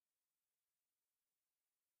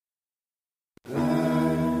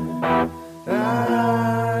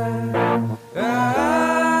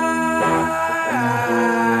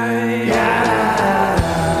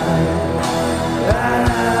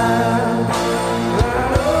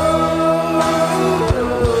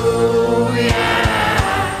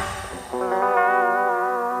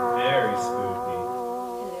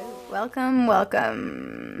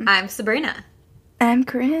Welcome. I'm Sabrina. I'm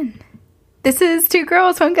Corinne. This is Two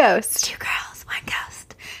Girls, One Ghost. Two Girls, One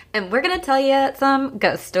Ghost. And we're going to tell you some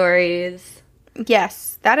ghost stories.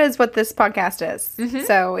 Yes, that is what this podcast is. Mm-hmm.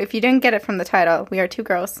 So if you didn't get it from the title, we are two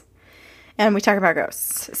girls and we talk about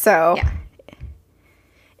ghosts. So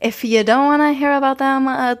if you don't want to hear about them,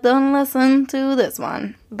 don't listen to this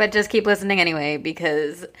one. But just keep listening anyway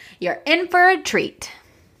because you're in for a treat.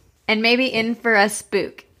 And maybe in for a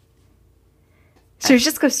spook. Should we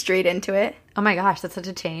just go straight into it? Oh my gosh, that's such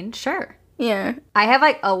a change. Sure. Yeah. I have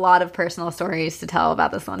like a lot of personal stories to tell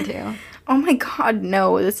about this one too. Oh my god,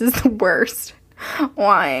 no. This is the worst.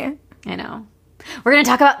 Why? I know. We're going to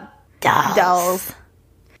talk about dolls.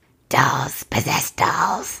 Dolls, possessed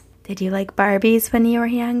dolls. Did you like Barbies when you were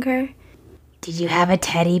younger? Did you have a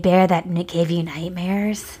teddy bear that gave you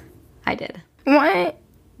nightmares? I did. What?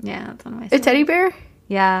 Yeah, that's one of my A stories. teddy bear?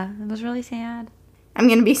 Yeah, it was really sad. I'm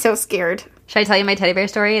going to be so scared. Should I tell you my teddy bear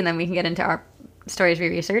story and then we can get into our stories we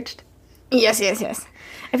researched? Yes.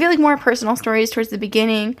 I feel like more personal stories towards the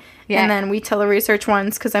beginning, Yeah. and then we tell the research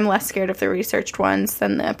ones because I'm less scared of the researched ones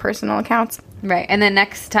than the personal accounts. Right. And then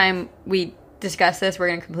next time we discuss this, we're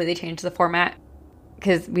going to completely change the format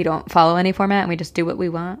because we don't follow any format and we just do what we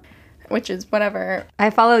want. Which is whatever. I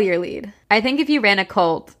follow your lead. I think if you ran a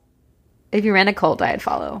cult, I'd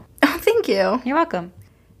follow. Oh, thank you. You're welcome.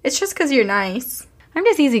 It's just because you're nice. I'm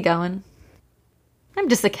just easygoing. I'm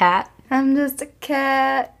just a cat. I'm just a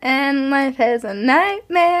cat, and life is a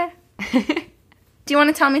nightmare. Do you want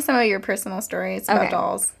to tell me some of your personal stories about Okay.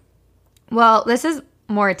 dolls? Well, this is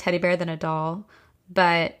more a teddy bear than a doll,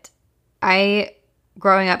 but I,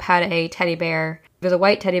 growing up, had a teddy bear. It was a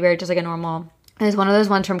white teddy bear, just like a normal. It was one of those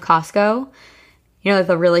ones from Costco, you know, like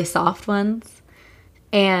the really soft ones.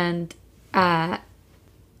 And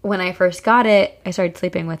when I first got it, I started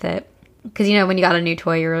sleeping with it. Because, you know, when you got a new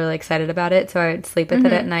toy, you're really excited about it. So I would sleep with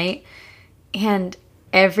it at night. And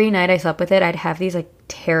every night I slept with it, I'd have these, like,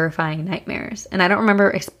 terrifying nightmares. And I don't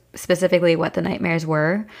remember specifically what the nightmares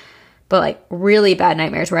were. But, like, really bad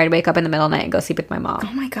nightmares where I'd wake up in the middle of the night and go sleep with my mom.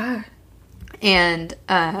 Oh, my God. And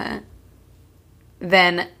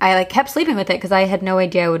then I, like, kept sleeping with it because I had no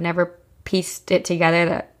idea. I would never pieced it together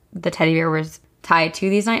that the teddy bear was tied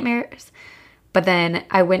to these nightmares. But then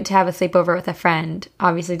I went to have a sleepover with a friend.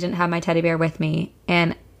 Obviously didn't have my teddy bear with me.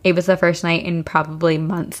 And it was the first night in probably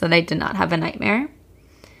months that I did not have a nightmare.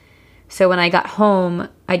 So when I got home,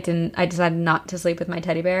 I decided not to sleep with my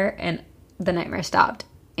teddy bear. And the nightmare stopped.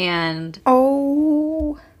 And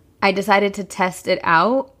I decided to test it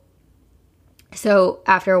out. So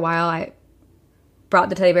after a while, I brought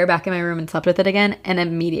the teddy bear back in my room and slept with it again. And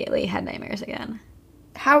immediately had nightmares again.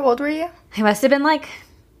 How old were you? I must have been like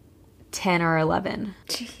 10 or 11.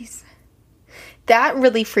 Jeez. That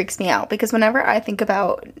really freaks me out because whenever I think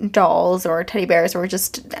about dolls or teddy bears or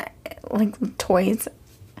just like toys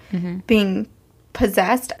being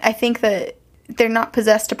possessed, I think that they're not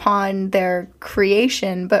possessed upon their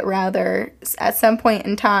creation, but rather at some point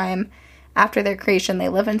in time after their creation, they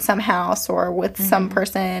live in some house or with some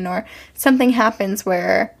person or something happens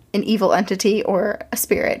where an evil entity or a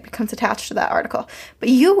spirit becomes attached to that article. But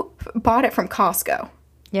you bought it from Costco.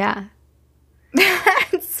 Yeah.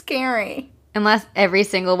 That's scary. Unless every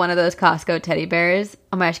single one of those Costco teddy bears.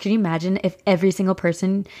 Oh my gosh, can you imagine if every single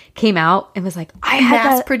person came out and was like, I had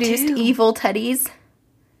that Mass-produced too. evil teddies.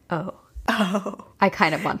 Oh. Oh. I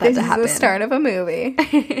kind of want that to happen. This is the start of a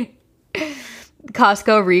movie.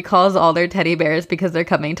 Costco recalls all their teddy bears because they're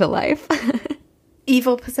coming to life.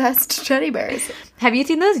 Evil possessed teddy bears. Have you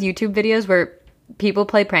seen those YouTube videos where people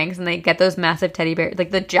play pranks and they get those massive teddy bears,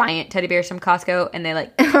 like the giant teddy bears from Costco, and they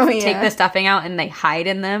like take the stuffing out and they hide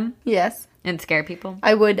in them? Yes. And scare people?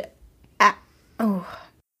 I would...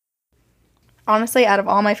 Honestly, out of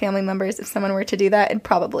all my family members, if someone were to do that, it'd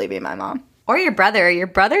probably be my mom. Or your brother. Your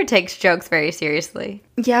brother takes jokes very seriously.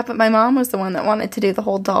 Yeah, but my mom was the one that wanted to do the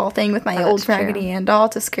whole doll thing with my old Raggedy Ann doll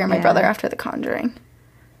to scare my brother after The Conjuring.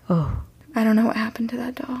 Oh. I don't know what happened to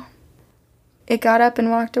that doll. It got up and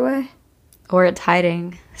walked away. Or it's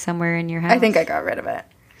hiding somewhere in your house. I think I got rid of it.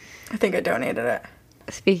 I think I donated it.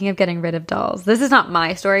 Speaking of getting rid of dolls, this is not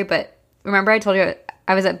my story, but remember I told you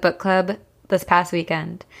I was at book club this past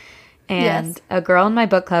weekend, and a girl in my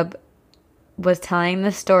book club was telling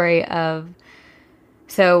the story of,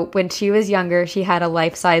 so when she was younger, she had a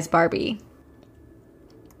life-size Barbie.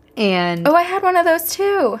 And I had one of those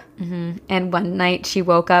too. And one night she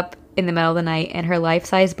woke up in the middle of the night and her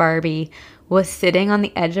life-size Barbie was sitting on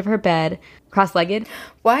the edge of her bed, cross-legged.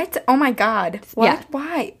 What? Oh my God. What? Yeah.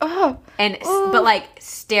 Why? Oh. And but like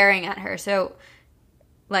staring at her. So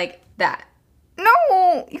like that.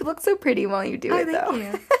 No. You look so pretty while you do it though.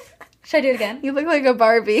 You. Should I do it again? You look like a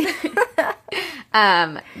Barbie.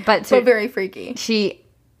 But very freaky. She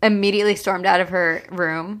immediately stormed out of her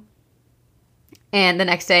room, and the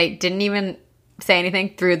next day didn't even say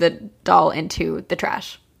anything, threw the doll into the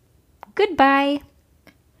trash. Goodbye.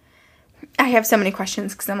 I have so many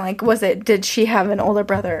questions because I'm like, did she have an older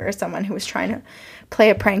brother or someone who was trying to play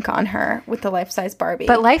a prank on her with the life-size Barbie?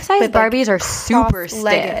 But life-size Barbies are super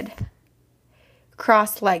stiff.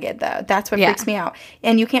 Cross-legged, though. That's what freaks me out.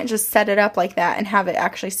 And you can't just set it up like that and have it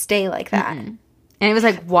actually stay like that. Mm-mm. And it was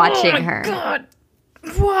like watching her. Oh, my God.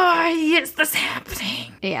 Why is this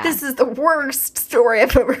happening? Yeah. This is the worst story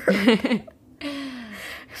I've ever heard.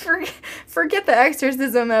 Forget the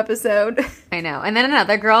exorcism episode. I know. And then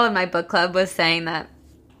another girl in my book club was saying that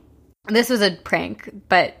this was a prank,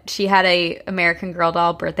 but she had a American Girl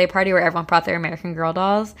doll birthday party where everyone brought their American Girl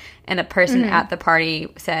dolls, and a person at the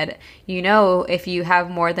party said, if you have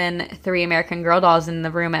more than 3 American Girl dolls in the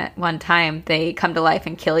room at one time, they come to life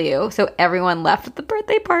and kill you. So everyone left the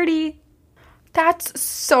birthday party. That's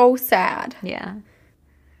so sad. Yeah.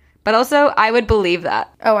 But also, I would believe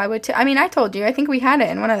that. Oh, I would too. I mean, I told you. I think we had it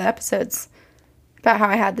in one of the episodes about how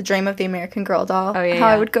I had the dream of the American Girl doll. Oh, yeah. How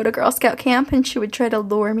I would go to Girl Scout camp and she would try to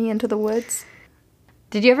lure me into the woods.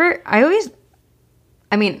 Did you ever... I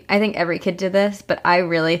think every kid did this, but I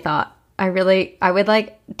really thought... I would,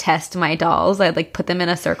 like, test my dolls. I'd, like, put them in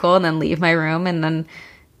a circle and then leave my room and then,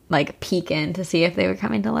 like, peek in to see if they were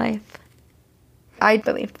coming to life. I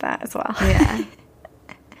believed that as well. Yeah.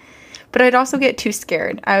 But I'd also get too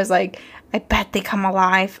scared. I was like, I bet they come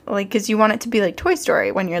alive. Like, because you want it to be like Toy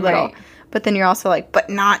Story when you're little. Right. But then you're also like, but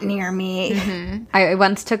not near me. Mm-hmm. I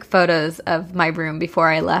once took photos of my room before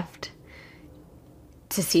I left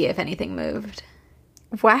to see if anything moved.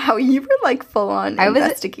 Wow, you were like full on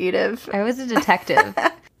investigative. I was a detective.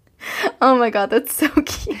 Oh my God, that's so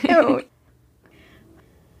cute.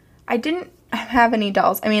 I didn't have any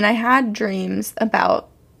dolls. I mean, I had dreams about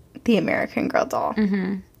the American Girl doll.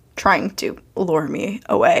 Mm-hmm. Trying to lure me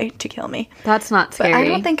away to kill me. That's not scary. But I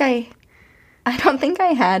don't think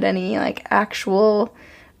I had any like actual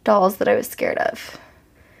dolls that I was scared of.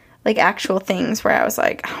 Like actual things where I was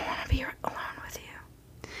like, I want to be alone with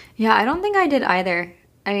you. Yeah, I don't think I did either.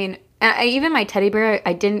 I mean, even my teddy bear,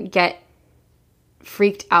 I didn't get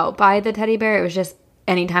freaked out by the teddy bear. It was just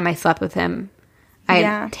anytime I slept with him, I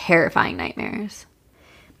had terrifying nightmares.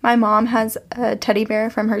 My mom has a teddy bear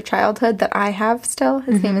from her childhood that I have still.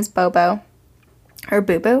 His name is Bobo. Or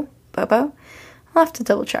Boo-Boo? Bobo? I'll have to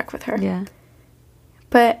double check with her. Yeah.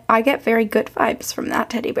 But I get very good vibes from that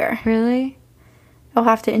teddy bear. Really? I'll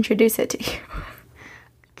have to introduce it to you.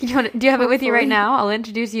 Do you have it with you right now? I'll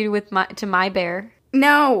introduce you to my bear.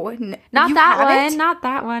 No. Not that one. Not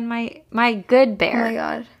that one. My good bear. Oh my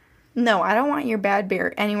God. No, I don't want your bad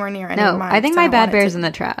bear anywhere near any of mine. No, I think my bad bear's in the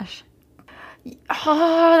trash.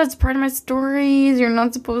 Oh, that's part of my stories. You're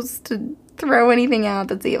not supposed to throw anything out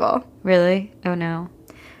that's evil. Really? Oh, no.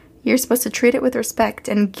 You're supposed to treat it with respect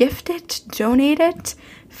and gift it, donate it,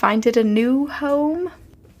 find it a new home.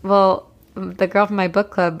 Well, the girl from my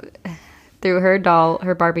book club threw her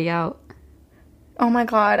Barbie out. Oh my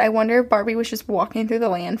God. I wonder if Barbie was just walking through the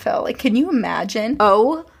landfill. Like, can you imagine?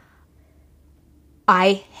 Oh,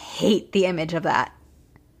 I hate the image of that.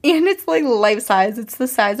 And it's like life size. It's the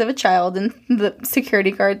size of a child, and the security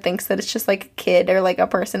guard thinks that it's just like a kid or like a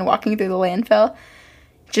person walking through the landfill.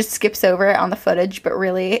 Just skips over it on the footage, but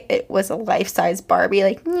really it was a life size Barbie,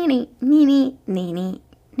 like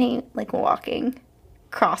like walking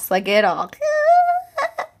cross-legged, all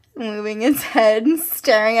moving its head and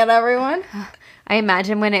staring at everyone. I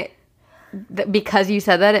imagine when because you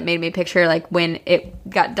said that, it made me picture like when it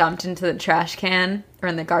got dumped into the trash can or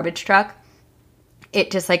in the garbage truck. It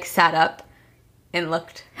just, like, sat up and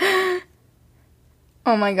looked.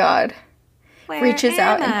 Oh, my God. Reaches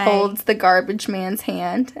out and holds the garbage man's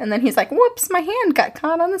hand. And then he's like, whoops, my hand got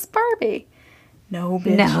caught on this Barbie. No,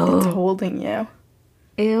 bitch. No. It's holding you.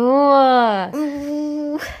 Ew.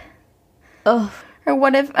 Ooh. Ugh. Or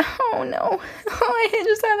what if... Oh, no. I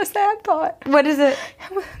just had a sad thought. What is it?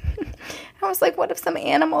 I was like, what if some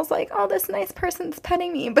animal's like, oh, this nice person's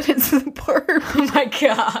petting me, but it's the Barbie. Oh, my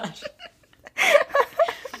gosh.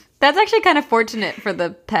 That's actually kind of fortunate for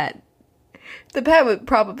the pet. The pet would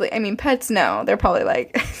probably, I mean, pets know. They're probably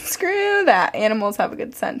like, screw that. Animals have a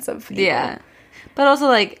good sense of evil. Yeah. But also,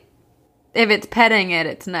 like, if it's petting it,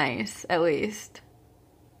 it's nice, at least.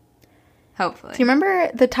 Hopefully. Do you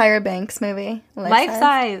remember the Tyra Banks movie? Life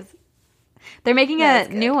Size. They're making a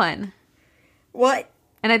new one. What?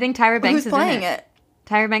 And I think Tyra Banks is playing in it.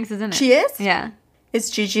 Tyra Banks is in it. She is? Yeah.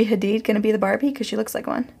 Is Gigi Hadid going to be the Barbie? Because she looks like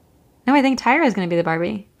one. No, I think Tyra is going to be the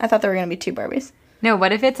Barbie. I thought there were going to be 2 Barbies. No,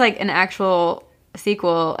 what if it's like an actual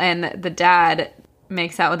sequel and the dad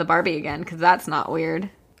makes out with the Barbie again? Because that's not weird.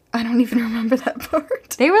 I don't even remember that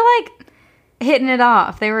part. They were like hitting it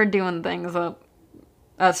off. They were doing things that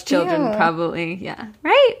us children Ew. probably, yeah.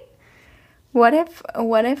 Right? What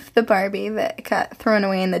if the Barbie that got thrown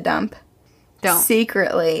away in the dump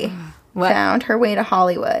secretly found her way to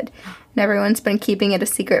Hollywood? And everyone's been keeping it a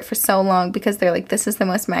secret for so long because they're like, this is the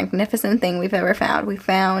most magnificent thing we've ever found. We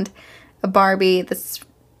found a Barbie that's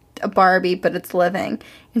a Barbie, but it's living.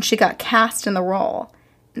 And she got cast in the role.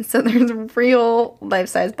 And so there's a real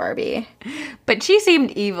life-size Barbie. But she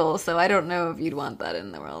seemed evil, so I don't know if you'd want that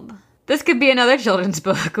in the world. This could be another children's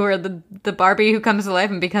book where the Barbie who comes to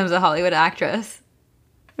life and becomes a Hollywood actress.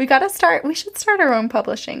 We should start our own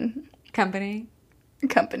publishing Company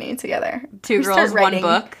together. Two girls, one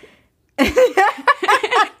book.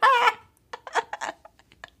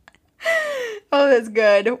 Oh, that's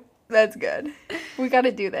good. That's good. We got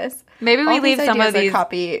to do this. Maybe we leave some of these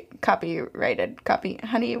copyrighted.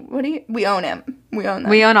 Honey, we own him. We own them.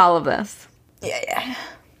 We own all of this. Yeah.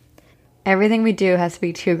 Everything we do has to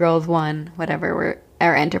be two girls, one, whatever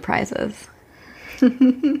our enterprise is.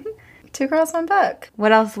 Two girls, one book.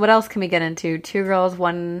 What else can we get into? Two girls,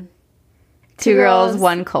 one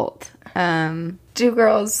cult. Two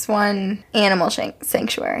girls, one animal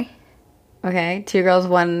sanctuary. Okay. Two girls,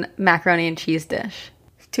 one macaroni and cheese dish.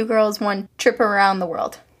 Two girls, one trip around the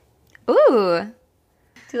world. Ooh.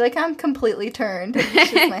 Do you like how I'm completely turned?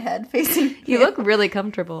 It's just my head facing You look really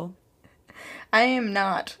comfortable. I am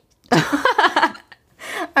not.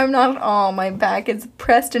 I'm not at all. My back is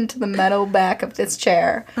pressed into the metal back of this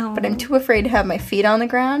chair. Oh. But I'm too afraid to have my feet on the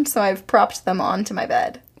ground, so I've propped them onto my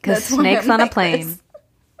bed. Because snakes on a plane.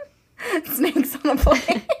 Snakes on a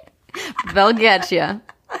plane. They'll get you.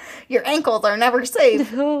 Your ankles are never safe.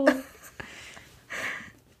 Do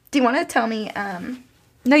you want to tell me?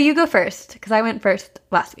 No, you go first, because I went first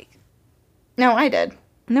last week. No, I did.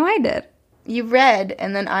 No, I did. You read,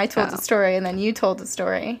 and then I told the story, and then you told the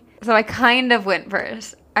story. So I kind of went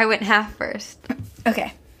first. I went half first.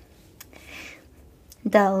 Okay.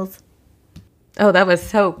 Dolls. Oh, that was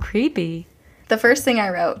so creepy. The first thing I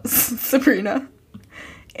wrote, Sabrina,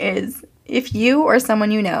 is if you or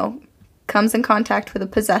someone you know comes in contact with a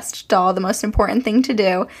possessed doll, the most important thing to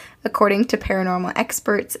do, according to paranormal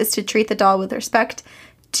experts, is to treat the doll with respect.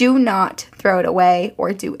 Do not throw it away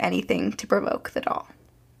or do anything to provoke the doll.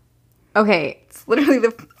 Okay. It's literally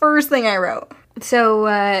the first thing I wrote. So,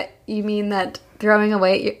 you mean that throwing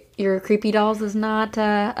away your creepy dolls is not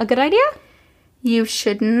a good idea? You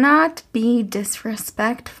should not be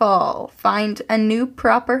disrespectful. Find a new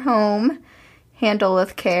proper home, handle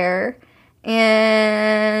with care,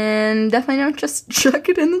 and definitely don't just chuck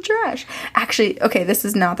it in the trash. Actually, okay, this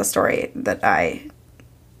is not the story that I...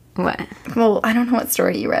 What? Well, I don't know what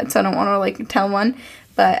story you read, so I don't want to, tell one,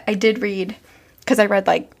 but I did read, because I read,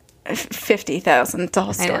 50,000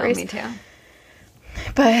 doll stories. I know, me too.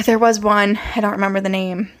 But there was one, I don't remember the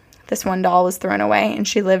name. This one doll was thrown away, and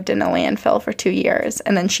she lived in a landfill for 2 years,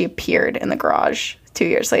 and then she appeared in the garage 2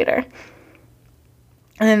 years later.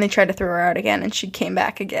 And then they tried to throw her out again, and she came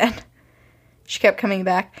back again. She kept coming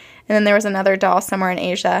back. And then there was another doll somewhere in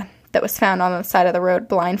Asia that was found on the side of the road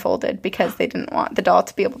blindfolded because they didn't want the doll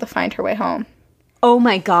to be able to find her way home. Oh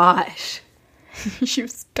my gosh. She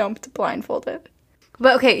was dumped blindfolded.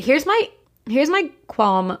 But okay, here's my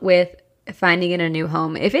qualm with finding it a new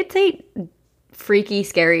home. If it's a freaky,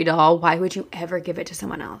 scary doll, why would you ever give it to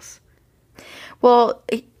someone else? Well,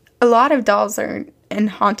 a lot of dolls and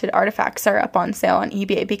haunted artifacts are up on sale on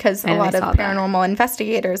eBay because a lot of paranormal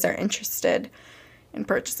investigators are interested in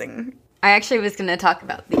purchasing. I actually was going to talk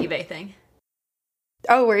about the eBay thing.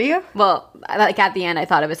 Oh, were you? Well, at the end, I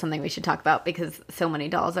thought it was something we should talk about because so many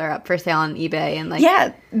dolls are up for sale on eBay and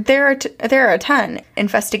Yeah, there are a ton.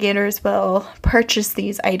 Investigators will purchase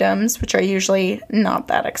these items, which are usually not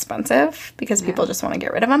that expensive because people just want to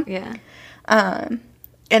get rid of them. Yeah.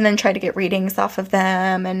 And then try to get readings off of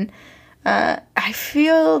them, and I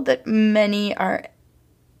feel that many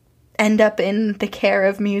end up in the care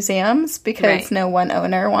of museums because no one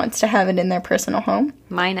owner wants to have it in their personal home.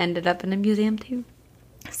 Mine ended up in a museum too.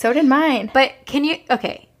 So did mine. But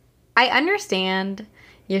okay, I understand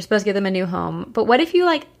you're supposed to give them a new home, but what if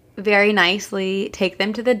you very nicely take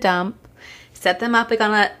them to the dump, set them up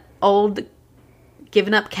on an old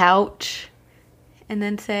given up couch, and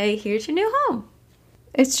then say, here's your new home.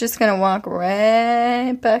 It's just going to walk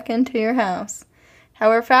right back into your house.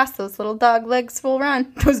 However fast those little dog legs will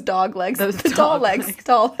run. Those dog legs. Doll legs.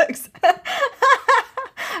 Doll legs.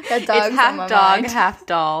 That dog's it's half on my dog, mind. half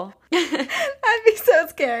doll. That'd be so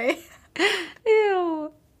scary.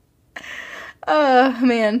 Ew. Oh,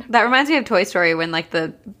 man. That reminds me of Toy Story when, like,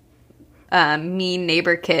 the mean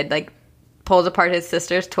neighbor kid, like, pulls apart his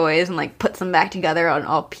sister's toys and, like, puts them back together on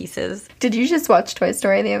all pieces. Did you just watch Toy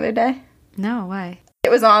Story the other day? No, why? It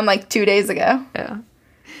was on, like, 2 days ago. Yeah.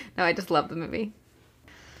 No, I just love the movie.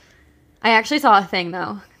 I actually saw a thing,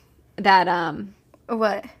 though, that,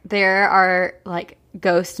 What? there are, like,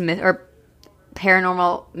 or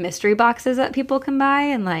paranormal mystery boxes that people can buy,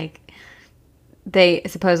 and, like, they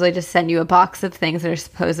supposedly just send you a box of things that are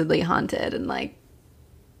supposedly haunted, and, like,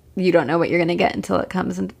 you don't know what you're going to get until it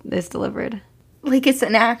comes and is delivered. Like, it's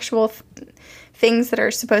an actual things that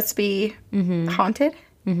are supposed to be haunted?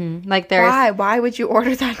 Mm-hmm. Like, there's... Why would you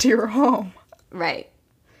order that to your home? Right.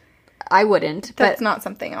 I wouldn't. That's not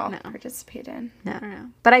something I'll participate in. No.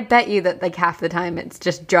 But I bet you that, like, half the time it's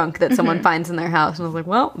just junk that someone finds in their house. And I was like,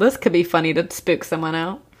 well, this could be funny to spook someone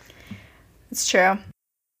out. It's true.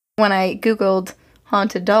 When I Googled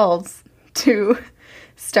haunted dolls to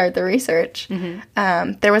start the research,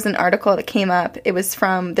 there was an article that came up. It was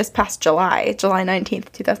from this past July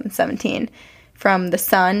 19th, 2017, from The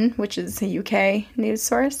Sun, which is a UK news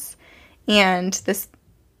source. And this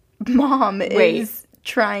mom is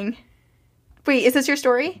trying... Wait, is this your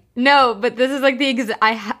story? No, but this is like this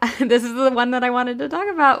is the one that I wanted to talk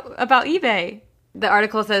about eBay. The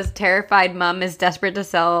article says terrified mom is desperate to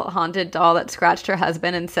sell haunted doll that scratched her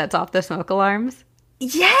husband and sets off the smoke alarms.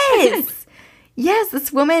 Yes! Yes,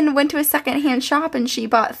 this woman went to a secondhand shop and she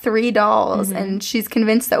bought 3 dolls, and she's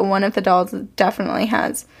convinced that one of the dolls definitely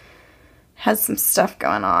has some stuff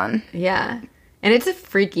going on. Yeah. And it's a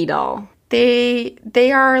freaky doll.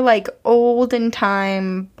 They are like olden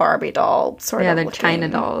time Barbie doll sort of. Yeah, they're looking. China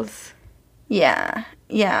dolls. Yeah.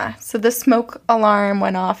 So the smoke alarm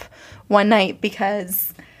went off one night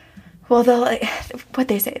because, well, what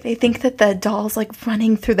they say, they think that the doll's like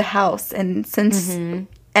running through the house, and since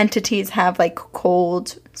entities have like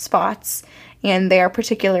cold spots and their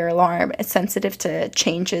particular alarm is sensitive to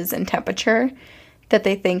changes in temperature, that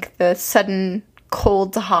they think the sudden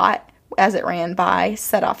cold to hot as it ran by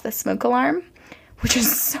set off the smoke alarm, which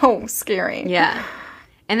is so scary. Yeah.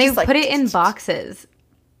 And they would put it in boxes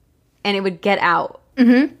and it would get out.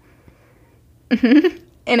 And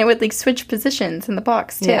it would like switch positions in the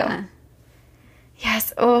box too. Yeah.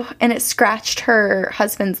 Yes. Oh, and it scratched her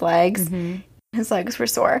husband's legs. His legs were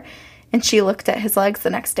sore. And she looked at his legs the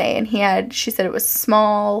next day, and she said it was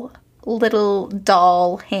small, little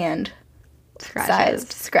doll hand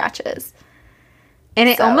sized scratches. And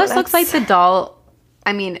it almost looks like the doll,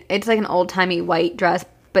 I mean, it's like an old-timey white dress,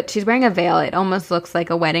 but she's wearing a veil. It almost looks like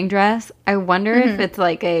a wedding dress. I wonder if it's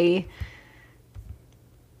like it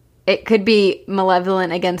could be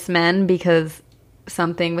malevolent against men because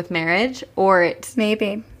something with marriage, or it's...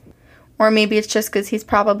 Maybe. Or maybe it's just because he's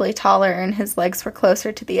probably taller and his legs were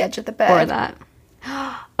closer to the edge of the bed. Or that.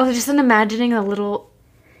 Oh, just imagining a little...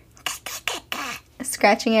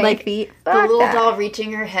 Scratching at your feet. The little doll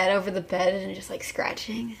reaching her head over the bed and just like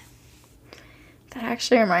scratching. That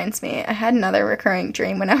actually reminds me. I had another recurring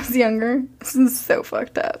dream when I was younger. This is so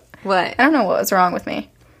fucked up. What? I don't know what was wrong with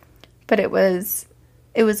me. But it was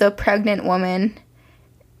a pregnant woman.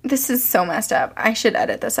 This is so messed up. I should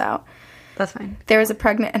edit this out. That's fine. There was a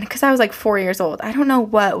pregnant, and because I was like 4 years old, I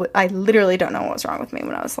literally don't know what was wrong with me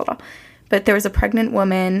when I was little. But there was a pregnant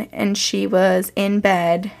woman, and she was in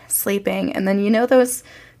bed, sleeping, and then you know those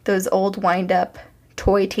old wind-up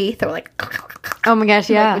toy teeth? They're like... Oh my gosh,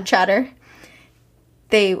 yeah. Like would chatter.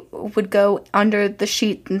 They would go under the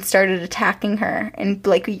sheet and started attacking her and,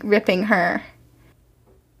 like, ripping her.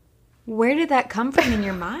 Where did that come from in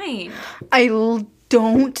your mind? I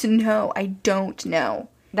don't know.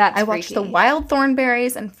 That's I watched freaky. The Wild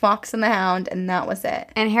Thornberrys and Fox and the Hound, and that was it.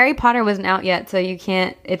 And Harry Potter wasn't out yet, so you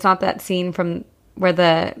can't... It's not that scene from where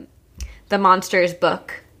the monsters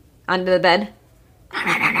book under the bed.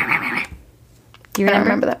 Do you I don't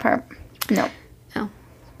remember that part. No. Oh.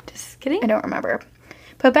 Just kidding? I don't remember.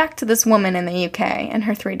 But back to this woman in the UK and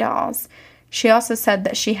her 3 dolls. She also said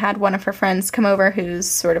that she had one of her friends come over who's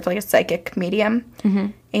sort of like a psychic medium.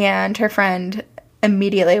 And her friend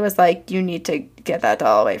immediately was like, you need to get that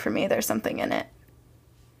doll away from me. There's something in it.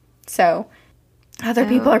 So other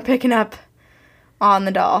people are picking up on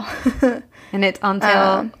the doll. And it's on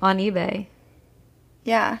sale on eBay.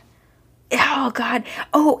 Yeah. Oh, God.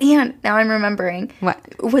 Oh, and now I'm remembering. What?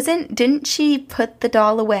 Didn't she put the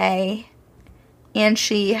doll away and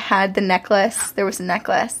she had the necklace? There was a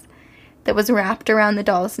necklace that was wrapped around the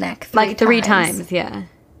doll's neck 3 Like 3 times, yeah.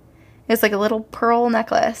 It was like a little pearl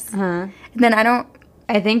necklace. And then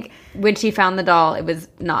I think when she found the doll, it was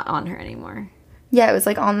not on her anymore. Yeah, it was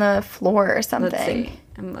like on the floor or something. Let's see.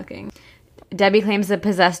 I'm looking. Debbie claims the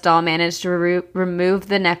possessed doll managed to remove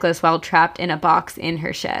the necklace while trapped in a box in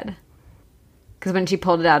her shed. Because when she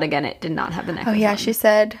pulled it out again, it did not have the necklace. Oh, yeah, on. she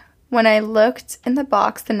said, when I looked in the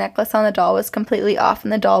box, the necklace on the doll was completely off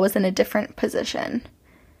and the doll was in a different position.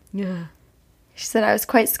 Yeah. She said, I was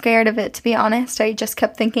quite scared of it, to be honest. I just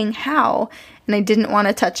kept thinking, how? And I didn't want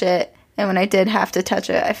to touch it. And when I did have to touch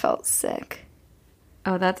it, I felt sick.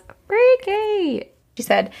 Oh, that's freaky. She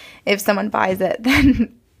said, if someone buys it,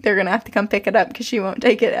 then they're going to have to come pick it up because she won't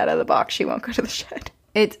take it out of the box. She won't go to the shed.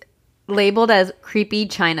 It's labeled as creepy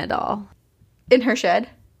China doll. In her shed?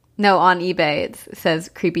 No, on eBay it says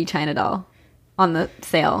creepy China doll on the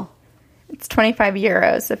sale. It's 25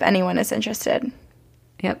 euros if anyone is interested.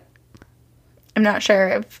 Yep. I'm not sure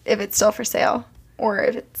if it's still for sale or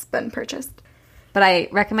if it's been purchased. But I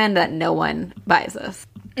recommend that no one buys this.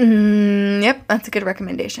 Yep, that's a good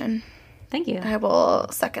recommendation. Thank you. I will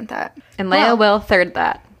second that. And Leia will third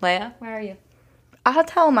that. Leia, where are you? I'll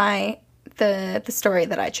tell the story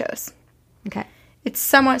that I chose. Okay. It's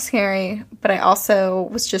somewhat scary, but I also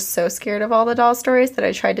was just so scared of all the doll stories that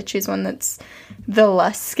I tried to choose one that's the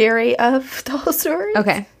less scary of doll stories.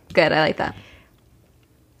 Okay, good. I like that.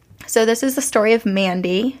 So this is the story of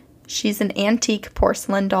Mandy. She's an antique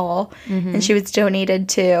porcelain doll, and she was donated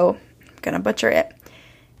to, I'm going to butcher it,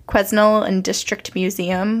 Quesnel and District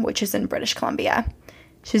Museum, which is in British Columbia.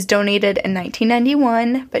 She was donated in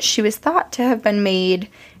 1991, but she was thought to have been made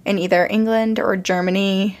in either England or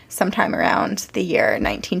Germany sometime around the year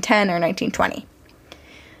 1910 or 1920.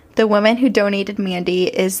 The woman who donated Mandy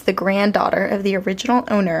is the granddaughter of the original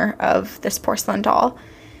owner of this porcelain doll.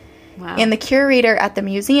 Wow. And the curator at the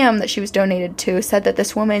museum that she was donated to said that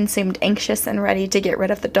this woman seemed anxious and ready to get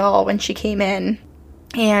rid of the doll when she came in.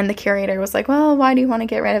 And the curator was like, well, why do you want to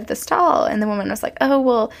get rid of this doll? And the woman was like, oh,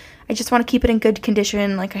 well, I just want to keep it in good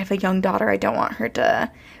condition. Like, I have a young daughter. I don't want her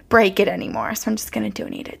to break it anymore. So I'm just going to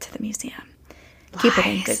donate it to the museum. Keep it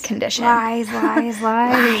in good condition.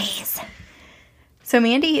 Lies. So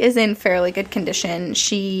Mandy is in fairly good condition.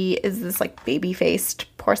 She is this, like,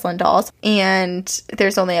 baby-faced porcelain doll. And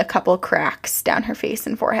there's only a couple cracks down her face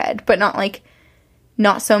and forehead. But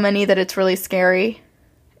not so many that it's really scary.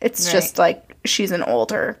 It's just, like, she's an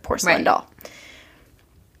older porcelain doll.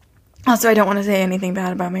 Also, I don't want to say anything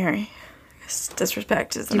bad about Mary.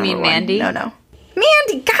 Disrespect is the number one. You mean Mandy? No.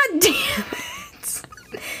 Mandy, god damn it.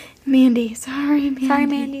 Mandy, sorry, Mandy. Sorry,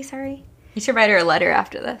 Mandy, sorry. You should write her a letter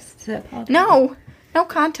after this. No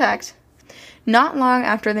contact. Not long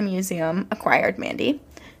after the museum acquired Mandy,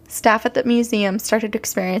 staff at the museum started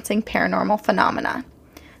experiencing paranormal phenomena.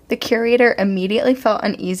 The curator immediately felt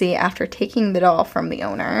uneasy after taking the doll from the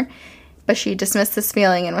owner, but she dismissed this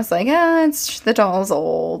feeling and was like, the doll's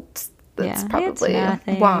old. That's probably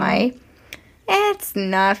why. It's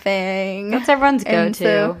nothing. That's everyone's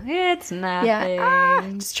go-to. It's nothing. Yeah,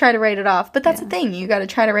 just try to write it off. But that's the thing. You got to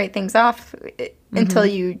try to write things off until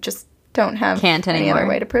you just don't have any other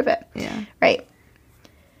way to prove it. Yeah. Right.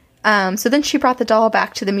 So then she brought the doll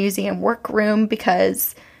back to the museum workroom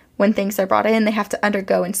because when things are brought in, they have to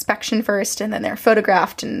undergo inspection first, and then they're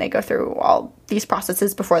photographed, and they go through all these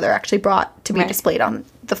processes before they're actually brought to be displayed on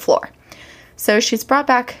the floor. So she's brought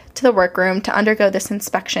back to the workroom to undergo this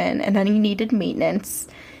inspection and any needed maintenance,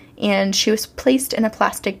 and she was placed in a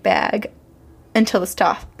plastic bag until the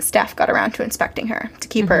staff got around to inspecting her to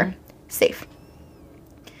keep her safe.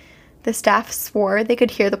 The staff swore they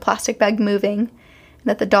could hear the plastic bag moving and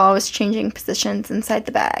that the doll was changing positions inside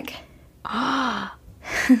the bag. Oh,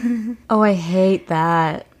 I hate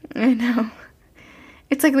that. I know.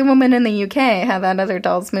 It's like the woman in the UK, how that other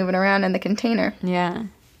doll's moving around in the container. Yeah.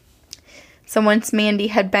 So once Mandy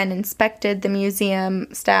had been inspected, the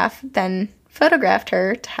museum staff then photographed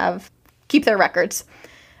her to keep their records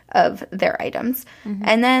of their items.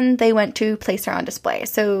 And then they went to place her on display.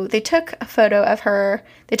 So they took a photo of her.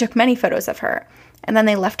 They took many photos of her. And then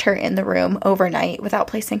they left her in the room overnight without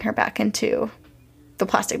placing her back into the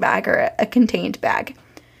plastic bag or a contained bag.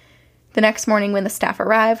 The next morning when the staff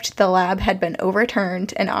arrived, the lab had been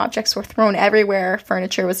overturned and objects were thrown everywhere.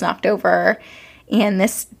 Furniture was knocked over. And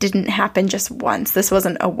this didn't happen just once. This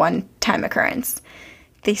wasn't a one-time occurrence.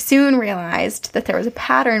 They soon realized that there was a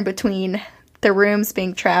pattern between the rooms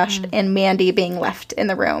being trashed and Mandy being left in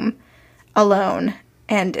the room alone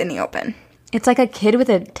and in the open. It's like a kid with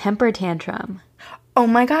a temper tantrum. Oh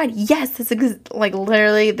my god, yes. This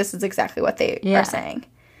is exactly what they are saying.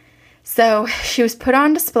 So she was put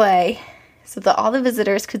on display so that all the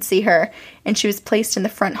visitors could see her, and she was placed in the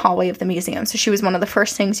front hallway of the museum. So she was one of the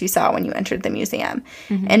first things you saw when you entered the museum.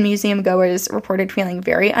 And museum goers reported feeling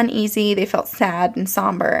very uneasy. They felt sad and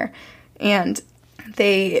somber. And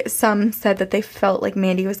Some said that they felt like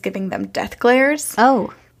Mandy was giving them death glares.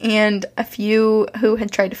 Oh. And a few who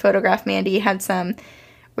had tried to photograph Mandy had some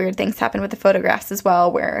weird things happen with the photographs as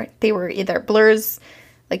well, where they were either blurs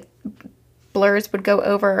would go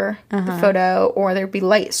over the photo, or there'd be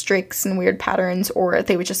light streaks and weird patterns, or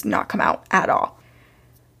they would just not come out at all.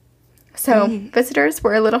 So visitors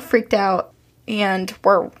were a little freaked out and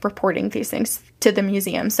were reporting these things to the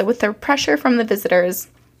museum. So with the pressure from the visitors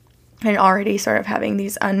and already sort of having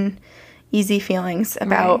these uneasy feelings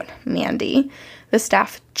about Mandy, the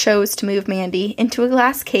staff chose to move Mandy into a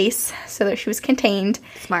glass case so that she was contained.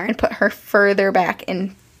 Smart. And put her further back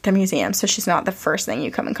in the museum so she's not the first thing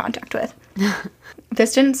you come in contact with.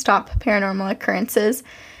 This didn't stop paranormal occurrences,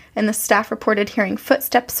 and the staff reported hearing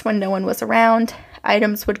footsteps when no one was around.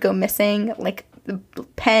 Items would go missing, like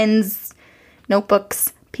pens,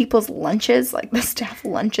 notebooks, people's lunches, like the staff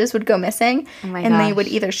lunches would go missing. Oh my and gosh. they would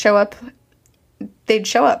either they'd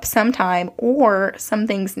show up sometime, or some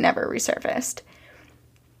things never resurfaced.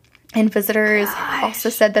 And visitors also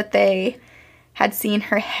said that they had seen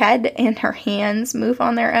her head and her hands move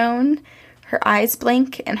on their own, her eyes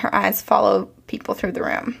blink, and her eyes follow people through the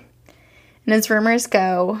room. And as rumors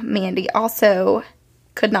go, Mandy also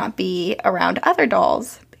could not be around other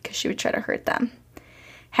dolls because she would try to hurt them.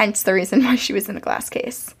 Hence the reason why she was in a glass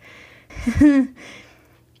case.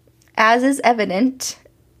 As is evident,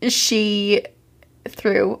 she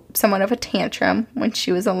threw somewhat of a tantrum when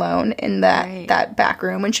she was alone in that back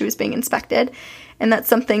room when she was being inspected. And that's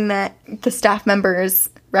something that the staff members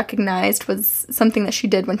recognized was something that she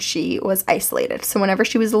did when she was isolated. So whenever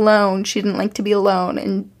she was alone, she didn't like to be alone,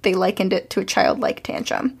 and they likened it to a childlike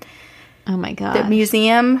tantrum. Oh my god. The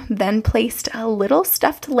museum then placed a little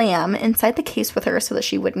stuffed lamb inside the case with her so that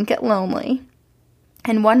she wouldn't get lonely.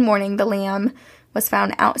 And one morning, the lamb was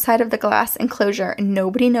found outside of the glass enclosure, and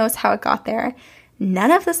nobody knows how it got there.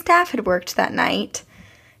 None of the staff had worked that night,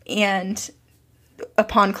 and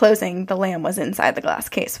upon closing, the lamb was inside the glass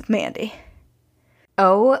case with Mandy.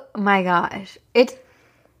 Oh my gosh.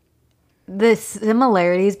 The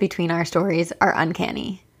similarities between our stories are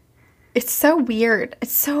uncanny. It's so weird.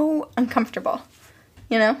 It's so uncomfortable,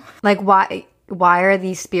 you know? Like, why are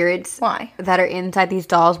these spirits Why? that are inside these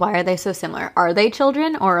dolls, why are they so similar? Are they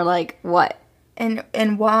children, or like what? And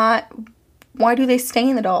why do they stay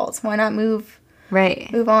in the dolls? Why not move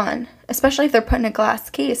on? Especially if they're put in a glass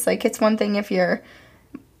case. Like, it's one thing if you're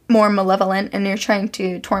more malevolent and you're trying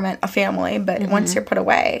to torment a family, but once you're put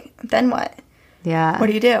away, then what? Yeah. What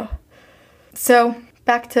do you do? So,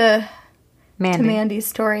 back to Mandy. Mandy's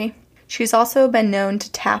story. She's also been known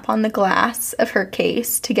to tap on the glass of her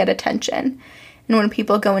case to get attention. And when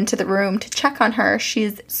people go into the room to check on her,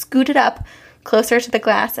 she's scooted up closer to the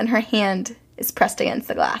glass and her hand is pressed against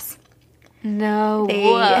the glass. No.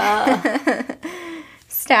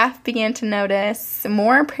 Staff began to notice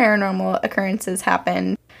more paranormal occurrences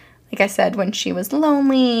happen. Like I said, when she was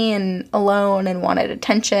lonely and alone and wanted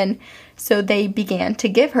attention. So they began to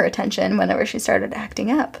give her attention whenever she started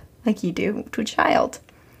acting up, like you do to a child.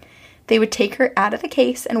 They would take her out of the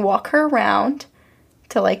case and walk her around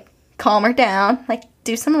to, like, calm her down, like,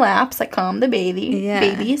 do some laps, like, calm the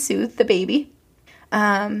baby, soothe the baby.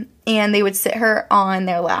 And they would sit her on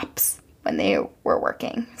their laps when they were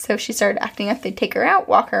working. So if she started acting up, they'd take her out,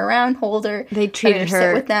 walk her around, hold her. They treated her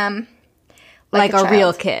sit with them like a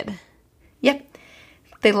real kid. Yep.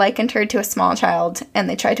 They likened her to a small child, and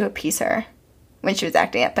they tried to appease her when she was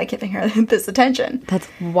acting up by giving her this attention. That's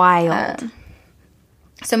wild.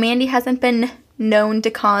 So Mandy hasn't been known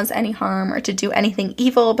to cause any harm or to do anything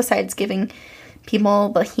evil besides giving people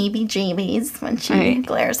the heebie-jeebies when she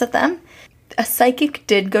glares at them. A psychic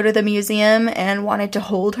did go to the museum and wanted to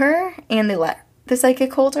hold her, and they let the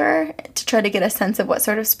psychic hold her to try to get a sense of what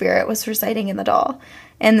sort of spirit was residing in the doll.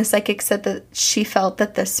 And the psychic said that she felt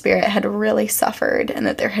that the spirit had really suffered and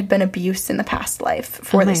that there had been abuse in the past life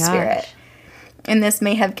for the spirit. And this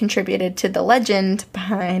may have contributed to the legend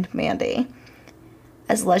behind Mandy.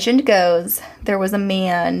 As legend goes, there was a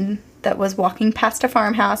man that was walking past a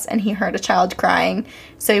farmhouse and he heard a child crying.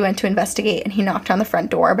 So he went to investigate and he knocked on the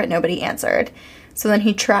front door, but nobody answered. So then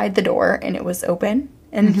he tried the door and it was open.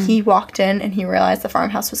 And he walked in and he realized the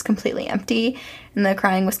farmhouse was completely empty and the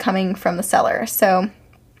crying was coming from the cellar. So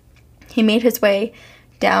he made his way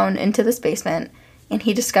down into this basement and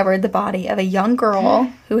he discovered the body of a young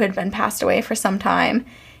girl who had been passed away for some time,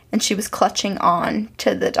 and she was clutching on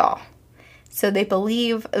to the doll. So they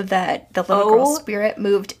believe that the little girl's spirit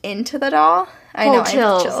moved into the doll. I know, I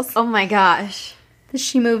have chills. Oh my gosh.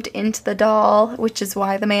 She moved into the doll, which is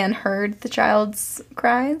why the man heard the child's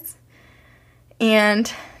cries.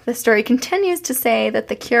 And The story continues to say that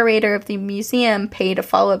the curator of the museum paid a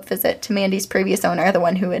follow-up visit to Mandy's previous owner, the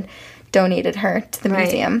one who had donated her to the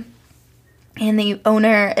museum. And the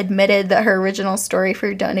owner admitted that her original story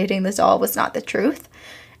for donating the doll was not the truth,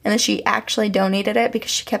 and that she actually donated it because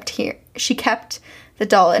she kept the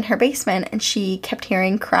doll in her basement, and she kept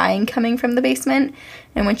hearing crying coming from the basement.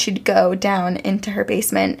 And when she'd go down into her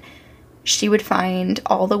basement, she would find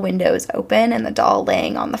all the windows open and the doll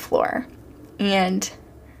laying on the floor. And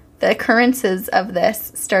the occurrences of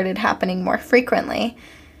this started happening more frequently,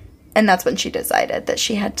 and that's when she decided that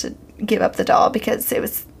she had to give up the doll because it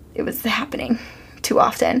was happening too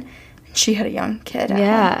often. She had a young kid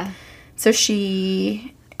at home. So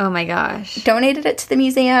she... Oh my gosh. Donated it to the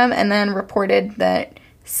museum and then reported that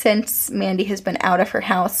since Mandy has been out of her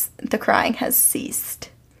house, the crying has ceased.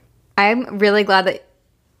 I'm really glad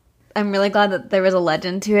that there was a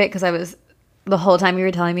legend to it, because the whole time you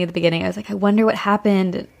were telling me at the beginning, I was like, I wonder what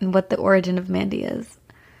happened and what the origin of Mandy is.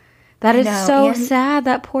 That is so sad,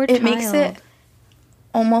 that poor child. It makes it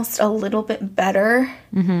almost a little bit better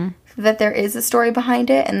that there is a story behind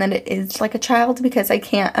it and that it is like a child, because I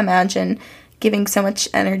can't imagine giving so much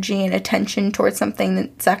energy and attention towards something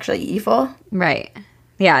that's actually evil. Right.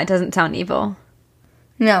 Yeah, it doesn't sound evil.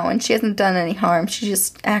 No, and she hasn't done any harm. She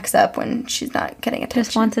just acts up when she's not getting attention.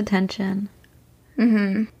 Just wants attention.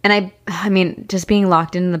 Mm-hmm. And I mean, just being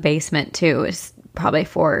locked in the basement, too, is probably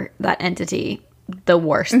for that entity the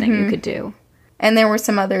worst thing you could do. And there were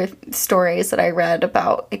some other stories that I read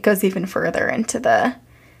about. It goes even further into the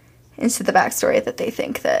backstory, that they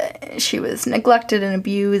think that she was neglected and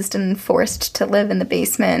abused and forced to live in the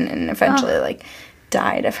basement, and eventually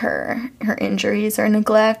died of her injuries or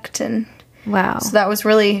neglect. And wow. So that was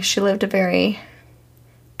really, she lived a very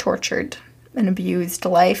tortured and abused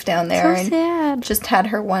life down there. So sad. And just had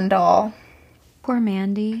her one doll. Poor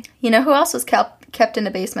Mandy. You know who else was kept in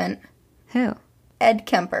the basement? Who? Ed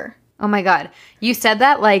Kemper. Oh my God. You said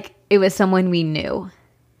that like it was someone we knew.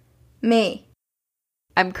 Me.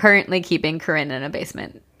 I'm currently keeping Corinne in a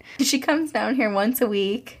basement. She comes down here once a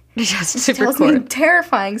week. Just she tells me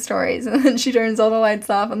terrifying stories, and then she turns all the lights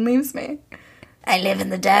off and leaves me. I live in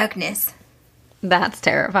the darkness. That's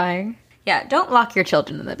terrifying. Yeah, don't lock your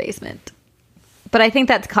children in the basement. But I think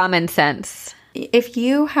that's common sense. If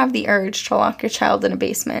you have the urge to lock your child in a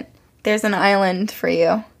basement, there's an island for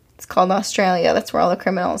you. It's called Australia. That's where all the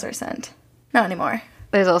criminals are sent. Not anymore.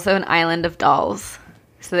 There's also an island of dolls.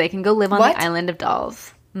 So they can go live on the island of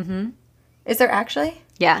dolls. Mm-hmm. Is there actually?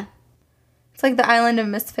 Yeah. It's like the island of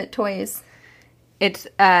misfit toys. It's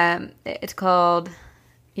called,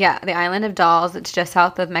 the Island of Dolls. It's just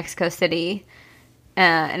south of Mexico City.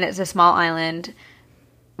 And it's a small island,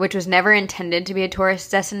 which was never intended to be a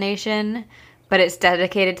tourist destination, but it's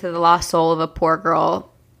dedicated to the lost soul of a poor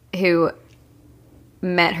girl who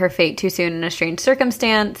met her fate too soon in a strange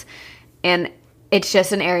circumstance. And it's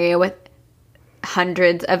just an area with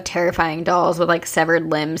hundreds of terrifying dolls with like severed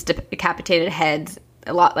limbs, decapitated heads,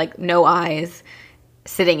 a lot like no eyes,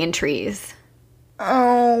 sitting in trees.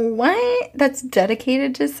 Oh, what? That's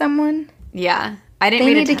dedicated to someone? Yeah. They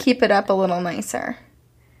need to keep it up a little nicer.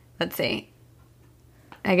 Let's see.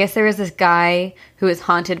 I guess there was this guy who was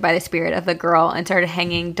haunted by the spirit of the girl and started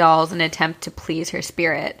hanging dolls in an attempt to please her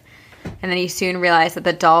spirit. And then he soon realized that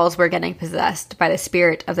the dolls were getting possessed by the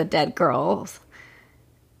spirit of the dead girls.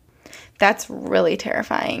 That's really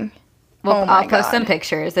terrifying. Well, I'll post some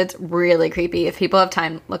pictures. It's really creepy. If people have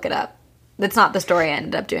time, look it up. That's not the story I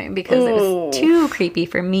ended up doing because it was too creepy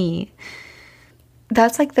for me.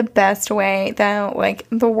 That's like the best way that like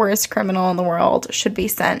the worst criminal in the world should be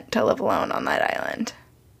sent to live alone on that island.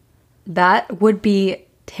 That would be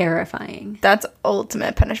terrifying. That's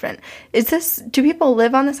ultimate punishment. Do people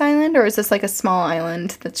live on this island, or is this like a small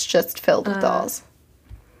island that's just filled with dolls?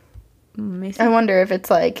 I wonder if it's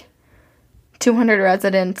like 200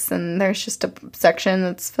 residents and there's just a section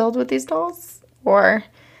that's filled with these dolls, or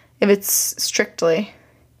if it's strictly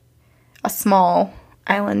a small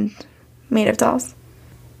island made of dolls.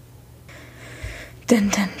 Dun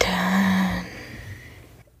dun dun.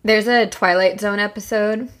 There's a Twilight Zone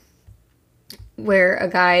episode where a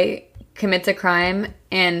guy commits a crime,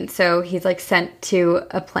 and so he's like sent to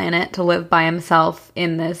a planet to live by himself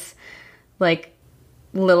in this like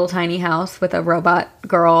little tiny house with a robot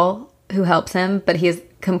girl who helps him, but he's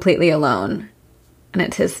completely alone, and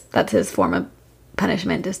that's his form of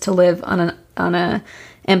punishment, is to live on a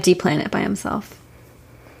empty planet by himself.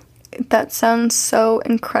 That sounds so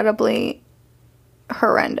incredibly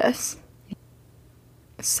horrendous.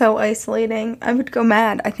 So isolating. I would go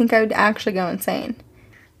mad. I think I would actually go insane.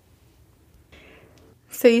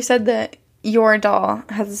 So you said that your doll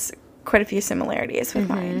has quite a few similarities with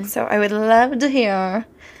mine. So I would love to hear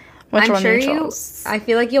which I'm one sure you chose. I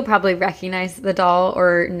feel like you'll probably recognize the doll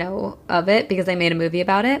or know of it because they made a movie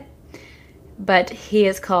about it. But he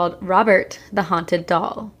is called Robert the Haunted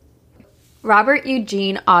Doll. Robert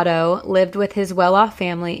Eugene Otto lived with his well-off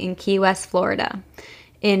family in Key West, Florida.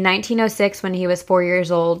 In 1906, when he was 4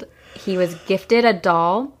 years old, he was gifted a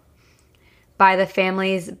doll by the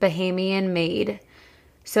family's Bahamian maid.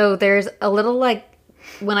 So there's a little, like,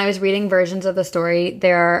 when I was reading versions of the story,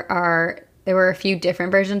 there were a few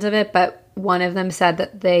different versions of it, but one of them said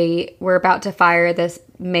that they were about to fire this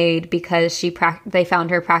maid because they found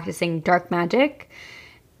her practicing dark magic,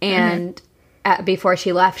 and before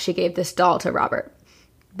she left, she gave this doll to Robert.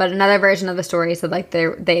 But another version of the story said like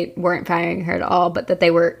they weren't firing her at all, but that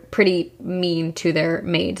they were pretty mean to their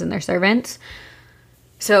maids and their servants.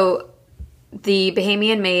 So the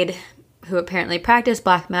Bahamian maid, who apparently practiced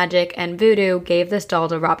black magic and voodoo, gave this doll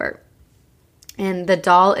to Robert. And the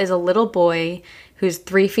doll is a little boy who's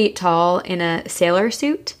 3 feet tall in a sailor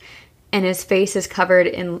suit, and his face is covered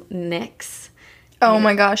in nicks. Oh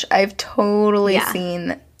my gosh, I've totally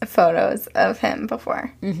seen photos of him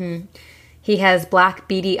before. Mm-hmm. He has black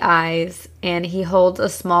beady eyes, and he holds a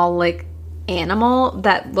small, like, animal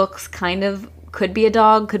that looks kind of, could be a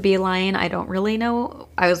dog, could be a lion. I don't really know.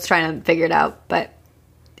 I was trying to figure it out, but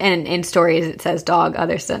in stories it says dog,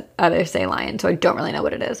 others say lion, so I don't really know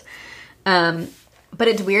what it is. But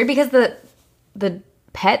it's weird because the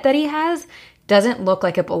pet that he has doesn't look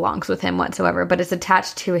like it belongs with him whatsoever, but it's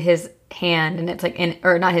attached to his hand, and it's like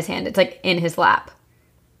not his hand, it's like in his lap.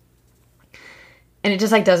 And it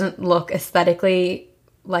just like doesn't look aesthetically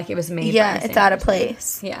like it was made. Yeah, it's out of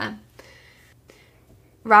place. Yeah.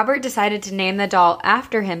 Robert decided to name the doll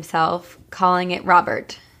after himself, calling it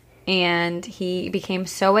Robert. And he became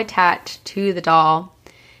so attached to the doll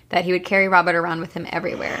that he would carry Robert around with him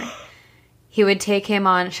everywhere. He would take him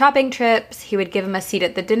on shopping trips. He would give him a seat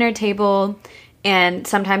at the dinner table. And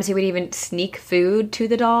sometimes he would even sneak food to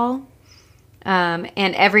the doll. And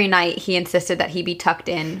every night he insisted that he be tucked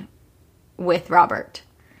in with Robert.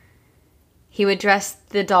 He would dress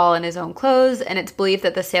the doll in his own clothes, and it's believed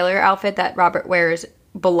that the sailor outfit that Robert wears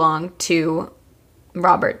belonged to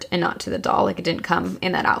Robert and not to the doll. Like, it didn't come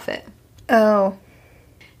in that outfit. Oh.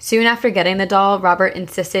 Soon after getting the doll, Robert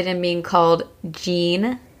insisted in being called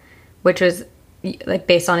Gene, which was like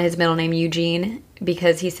based on his middle name Eugene,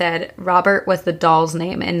 because he said Robert was the doll's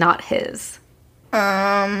name and not his.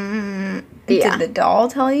 Did the doll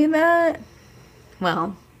tell you that?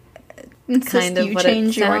 Well, kind of what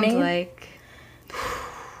it sounds like.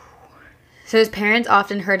 So his parents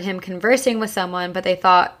often heard him conversing with someone, but they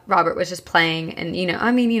thought Robert was just playing.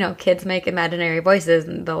 And, kids make imaginary voices,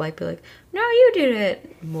 and they'll be like, no, you did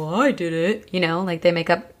it. Well, I did it. Like they make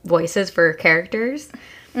up voices for characters.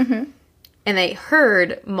 Mm-hmm. And they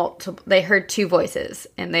heard two voices,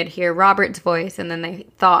 and they'd hear Robert's voice, and then they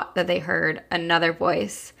thought that they heard another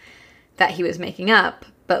voice that he was making up.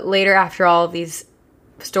 But later, after all of these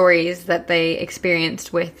stories that they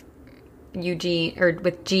experienced with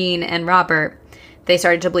Gene and Robert, they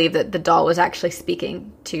started to believe that the doll was actually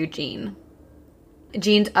speaking to Gene.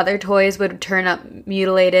 Gene's other toys would turn up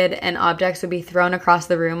mutilated, and objects would be thrown across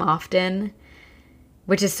the room often,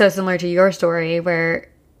 which is so similar to your story where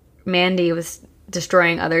Mandy was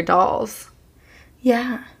destroying other dolls.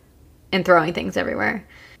 Yeah. And throwing things everywhere.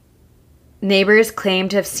 Neighbors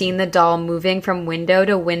claimed to have seen the doll moving from window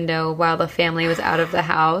to window while the family was out of the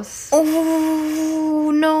house.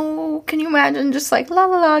 Oh, no. Can you imagine just la la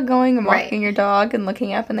la going and walking your dog and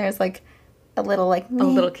looking up, and there's a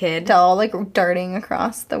little kid doll darting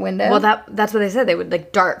across the window? Well, that's what they said. They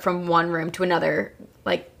would dart from one room to another,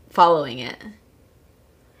 following it.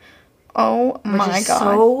 Oh my god.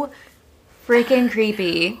 So freaking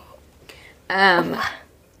creepy.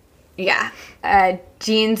 Yeah.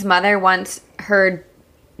 Gene's mother once heard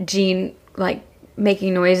Gene,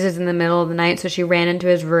 making noises in the middle of the night, so she ran into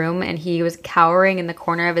his room, and he was cowering in the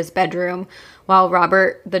corner of his bedroom while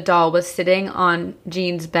Robert, the doll, was sitting on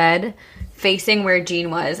Gene's bed, facing where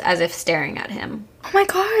Gene was, as if staring at him. Oh my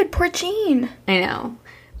god, poor Gene. I know.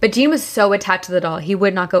 But Gene was so attached to the doll, he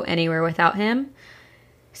would not go anywhere without him.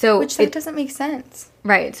 Which doesn't make sense.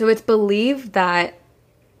 Right. So it's believed that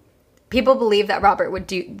people believe that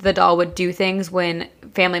the doll would do things when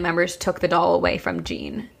family members took the doll away from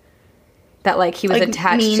Gene. That he was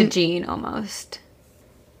attached to Gene almost.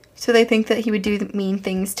 So they think that he would do mean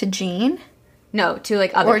things to Gene? No, to other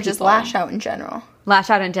people. Or just lash out in general. Lash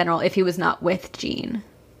out in general if he was not with Gene.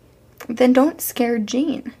 Then don't scare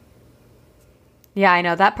Gene. Yeah, I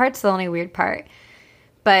know. That part's the only weird part.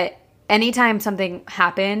 But anytime something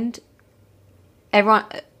happened,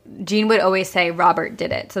 Jean would always say Robert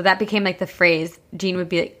did it. So that became like the phrase. Jean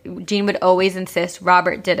would always insist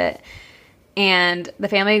Robert did it. And the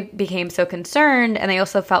family became so concerned, and they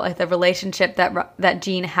also felt like the relationship that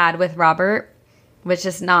Jean had with Robert was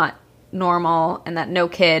just not normal, and that no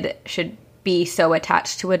kid should be so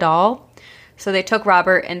attached to a doll. So they took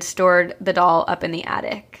Robert and stored the doll up in the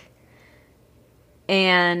attic.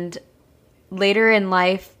 And later in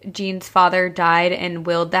life, Jean's father died and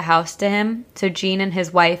willed the house to him. So Jean and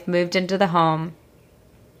his wife moved into the home,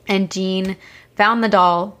 and Jean found the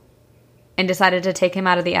doll and decided to take him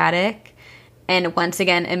out of the attic. And once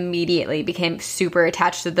again, immediately became super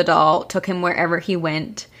attached to the doll, took him wherever he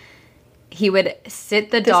went. He would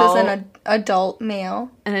sit the doll... This is an adult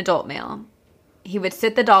male? An adult male. He would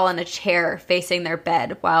sit the doll in a chair facing their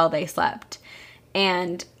bed while they slept.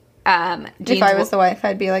 And if I was the wife,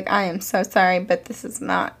 I'd be like, I am so sorry, but this is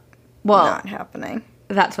not happening.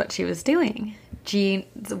 That's what she was doing.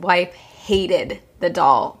 Jean's wife hated the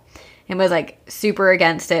doll and was like super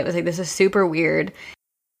against it. It was like, this is super weird.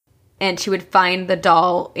 And she would find the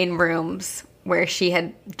doll in rooms where she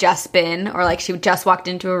had just been, or like she just walked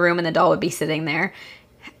into a room and the doll would be sitting there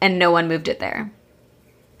and no one moved it there.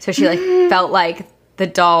 So she like felt like the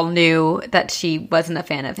doll knew that she wasn't a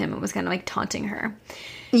fan of him and was kind of like taunting her.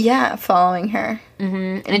 Yeah, following her.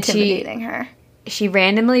 Mm-hmm. Intimidating her. She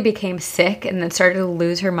randomly became sick and then started to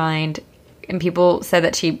lose her mind. And people said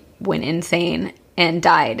that she went insane and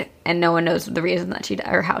died. And no one knows the reason that she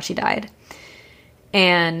died or how she died.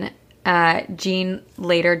 And Jean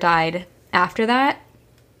later died after that.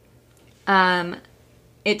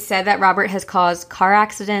 It said that Robert has caused car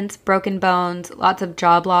accidents, broken bones, lots of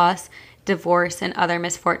job loss, divorce, and other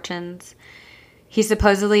misfortunes. He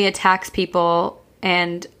supposedly attacks people,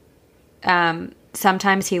 and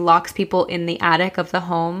sometimes he locks people in the attic of the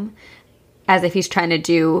home as if he's trying to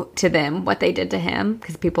do to them what they did to him,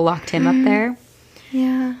 because people locked him up there.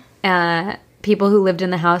 Yeah. People who lived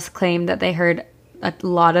in the house claimed that they heard a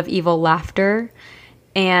lot of evil laughter.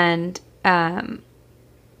 And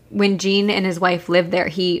when Jean and his wife lived there,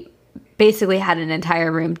 he basically had an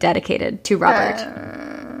entire room dedicated to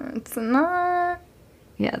Robert. It's not...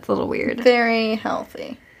 Yeah, it's a little weird. Very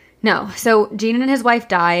healthy. No. So Jean and his wife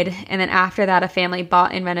died, and then after that, a family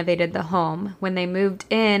bought and renovated the home. When they moved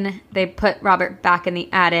in, they put Robert back in the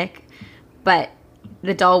attic, but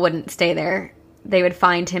the doll wouldn't stay there. They would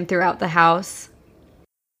find him throughout the house,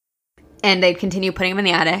 and they'd continue putting him in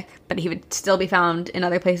the attic, but he would still be found in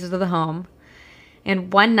other places of the home.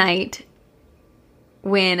 And one night,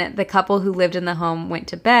 when the couple who lived in the home went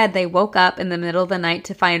to bed, they woke up in the middle of the night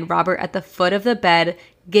to find Robert at the foot of the bed,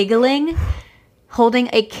 giggling, holding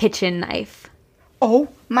a kitchen knife. Oh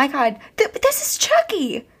my God. This is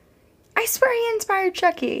Chucky. I swear he inspired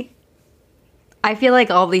Chucky. I feel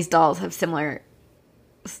like all these dolls have similar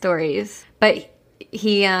stories. But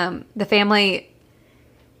the family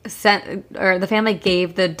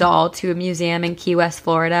gave the doll to a museum in Key West,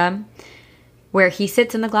 Florida, where he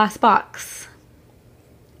sits in the glass box.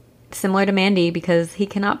 Similar to Mandy, because he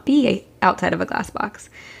cannot be outside of a glass box.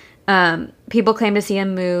 People claim to see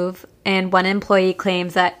him move, and one employee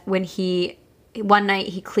claims that one night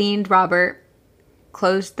he cleaned Robert,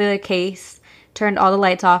 closed the case, turned all the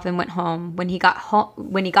lights off, and went home. When he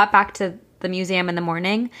got back to the museum in the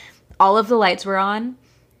morning, all of the lights were on,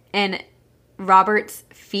 and Robert's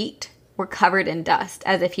feet were covered in dust,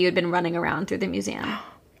 as if he had been running around through the museum.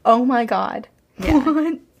 Oh my God. Yeah.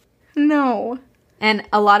 What? No. And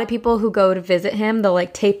a lot of people who go to visit him, they'll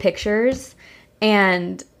like take pictures,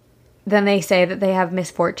 and then they say that they have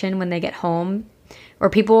misfortune when they get home. Or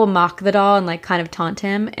people will mock the doll and like kind of taunt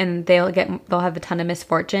him, and they'll have a ton of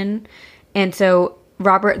misfortune. And so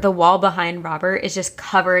the wall behind Robert is just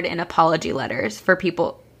covered in apology letters for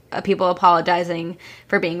people apologizing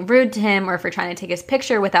for being rude to him or for trying to take his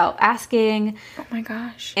picture without asking. Oh my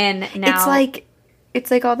gosh. And now it's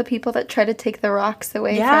like all the people that try to take the rocks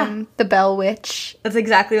away from the Bell Witch. That's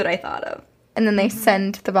exactly what I thought of. And then they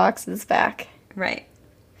send the boxes back. Right.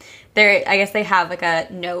 I guess they have like a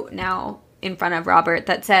note now in front of Robert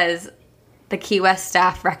that says, the Key West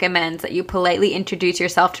staff recommends that you politely introduce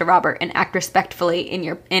yourself to Robert and act respectfully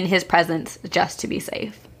in his presence just to be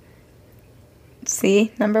safe.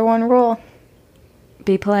 See? Number one rule.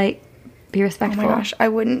 Be polite. Be respectful. Oh my gosh. I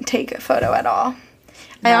wouldn't take a photo at all.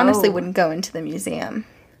 No. I honestly wouldn't go into the museum.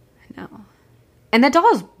 No. And the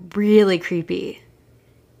doll is really creepy.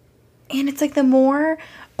 And it's like the more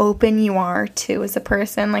open you are to as a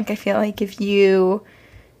person, like I feel like if you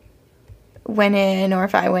went in, or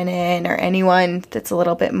if I went in, or anyone that's a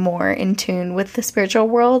little bit more in tune with the spiritual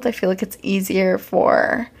world, I feel like it's easier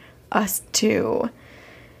for us to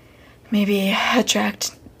maybe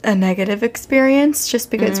attract a negative experience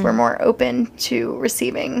just because we're more open to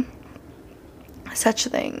receiving such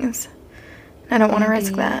things. I don't want to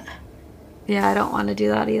risk that. Yeah, I don't want to do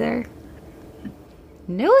that either.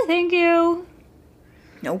 No, thank you.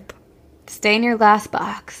 Nope. Stay in your glass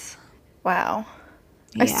box. Wow.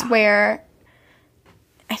 Yeah. I swear,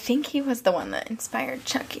 I think he was the one that inspired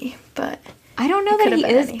Chucky, but I don't know that he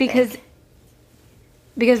is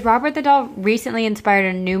because Robert the Doll recently inspired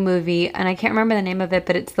a new movie, and I can't remember the name of it,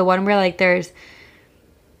 but it's the one where, like, there's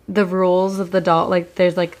the rules of the doll. Like,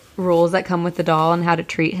 there's, like, rules that come with the doll and how to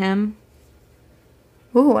treat him.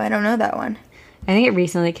 Ooh, I don't know that one. I think it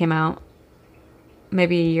recently came out.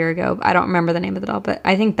 Maybe a year ago. I don't remember the name of the doll, but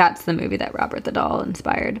I think that's the movie that Robert the Doll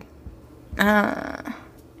inspired. Probably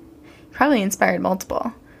inspired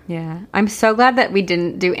multiple. Yeah. I'm so glad that we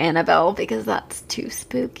didn't do Annabelle because that's too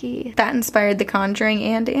spooky. That inspired The Conjuring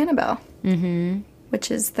and Annabelle. Mm-hmm. Which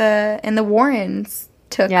is and the Warrens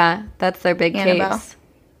took Yeah, that's their big Annabelle. case.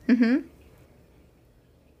 Mm-hmm.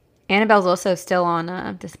 Annabelle's also still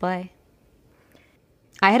on display.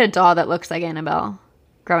 I had a doll that looks like Annabelle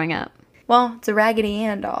growing up. Well, it's a Raggedy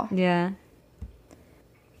Ann doll. Yeah.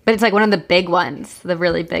 But it's like one of the big ones. The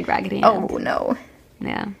really big Raggedy Ann. Oh, no.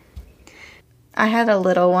 Yeah. I had a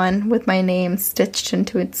little one with my name stitched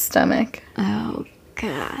into its stomach. Oh,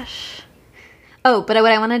 gosh. Oh, but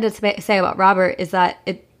what I wanted to say about Robert is that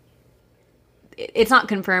it's not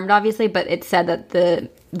confirmed, obviously, but it said that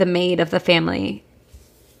the maid of the family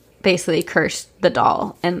basically cursed the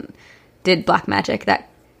doll and did black magic that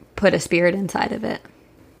put a spirit inside of it.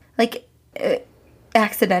 Like,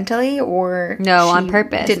 accidentally, or no, she on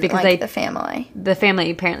purpose? Didn't because like the family. The family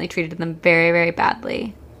apparently treated them very, very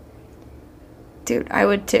badly. Dude, I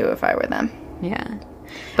would too if I were them. Yeah,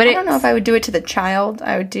 but I don't know if I would do it to the child.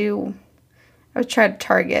 I would try to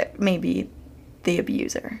target maybe the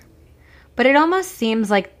abuser. But it almost seems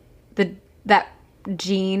like that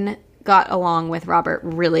Jean got along with Robert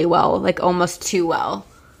really well, like almost too well,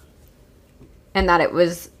 and that it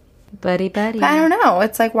was buddy. But I don't know.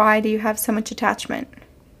 It's like, why do you have so much attachment?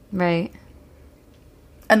 Right.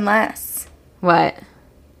 Unless. What?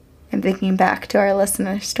 I'm thinking back to our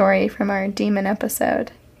listener story from our demon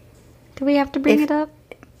episode. Do we have to bring it up?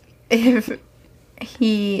 If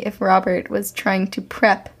Robert was trying to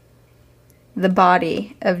prep the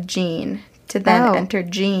body of Jean to then enter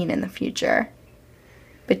Jean in the future,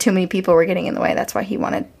 but too many people were getting in the way. That's why he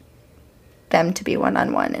wanted them to be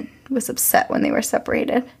one-on-one and was upset when they were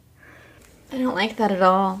separated. I don't like that at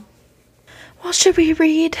all. Well, should we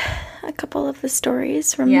read a couple of the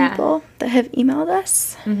stories from people that have emailed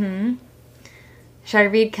us? Mm-hmm. Should I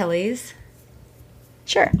read Kelly's?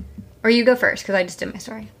 Sure. Or you go first, because I just did my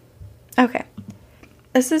story. Okay.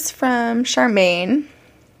 This is from Charmaine.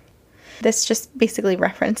 This just basically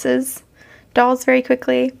references dolls very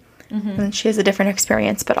quickly. Mm-hmm. And she has a different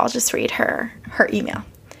experience, but I'll just read her email.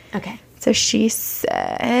 Okay. So she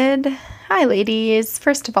said, "Hi, ladies.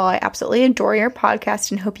 First of all, I absolutely adore your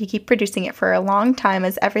podcast and hope you keep producing it for a long time,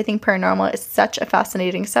 as everything paranormal is such a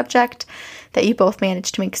fascinating subject that you both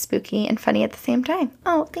manage to make spooky and funny at the same time."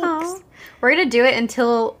 Oh, thanks. Aww. We're going to do it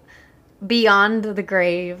until beyond the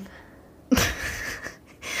grave.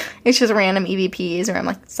 It's just random EVPs where I'm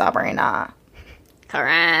like, Sabrina.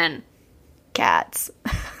 Corinne. Cats.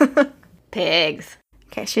 Pigs.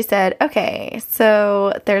 Okay, she said, okay,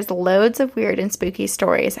 so there's loads of weird and spooky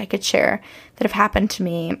stories I could share that have happened to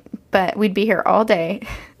me, but we'd be here all day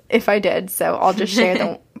if I did, so I'll just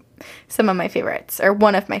share some of my favorites, or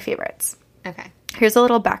one of my favorites. Okay. Here's a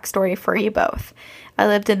little backstory for you both. I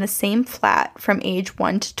lived in the same flat from age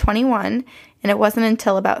 1 to 21, and it wasn't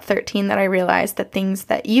until about 13 that I realized that things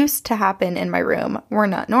that used to happen in my room were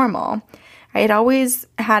not normal. I had always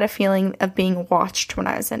had a feeling of being watched when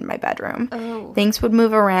I was in my bedroom. Oh. Things would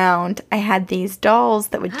move around. I had these dolls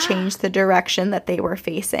that would change the direction that they were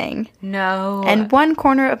facing. No. And one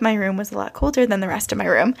corner of my room was a lot colder than the rest of my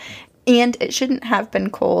room. And it shouldn't have been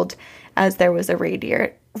cold, as there was a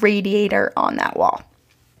radiator on that wall.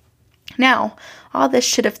 Now, all this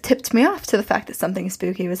should have tipped me off to the fact that something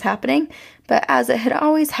spooky was happening, but as it had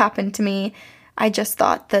always happened to me, I just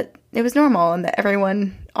thought that it was normal and that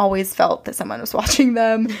everyone always felt that someone was watching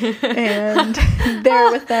them and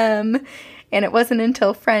there with them. And it wasn't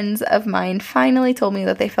until friends of mine finally told me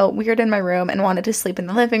that they felt weird in my room and wanted to sleep in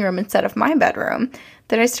the living room instead of my bedroom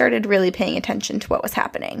that I started really paying attention to what was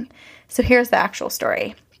happening. So here's the actual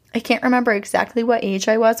story. I can't remember exactly what age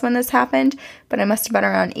I was when this happened, but I must have been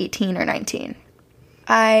around 18 or 19.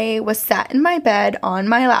 I was sat in my bed on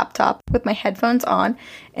my laptop with my headphones on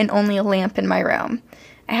and only a lamp in my room.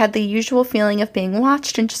 I had the usual feeling of being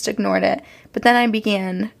watched and just ignored it, but then I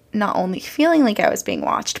began not only feeling like I was being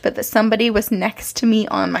watched, but that somebody was next to me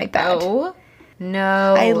on my bed. Oh,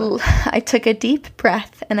 no. I took a deep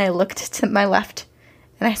breath and I looked to my left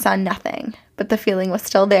and I saw nothing, but the feeling was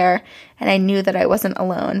still there and I knew that I wasn't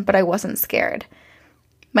alone, but I wasn't scared.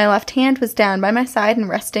 My left hand was down by my side and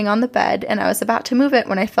resting on the bed, and I was about to move it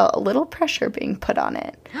when I felt a little pressure being put on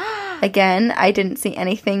it. Again, I didn't see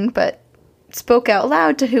anything, but spoke out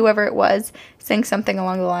loud to whoever it was, saying something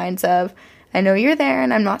along the lines of, I know you're there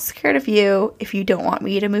and I'm not scared of you. If you don't want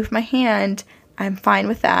me to move my hand, I'm fine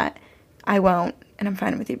with that. I won't, and I'm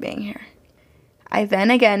fine with you being here. I then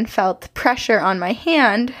again felt pressure on my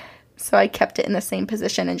hand, so I kept it in the same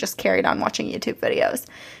position and just carried on watching YouTube videos.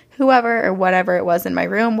 Whoever or whatever it was in my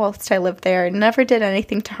room whilst I lived there never did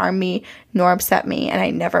anything to harm me nor upset me, and I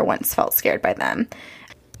never once felt scared by them.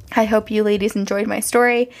 I hope you ladies enjoyed my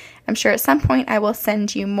story. I'm sure at some point I will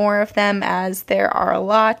send you more of them, as there are a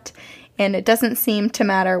lot, and it doesn't seem to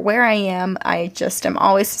matter where I am. I just am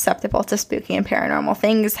always susceptible to spooky and paranormal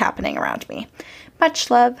things happening around me.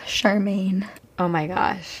 Much love, Charmaine. Oh my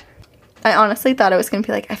gosh. I honestly thought it was going to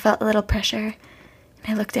be like, I felt a little pressure, and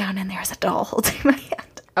I looked down and there was a doll holding my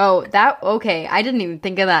hand. Oh, okay. I didn't even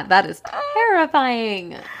think of that. That is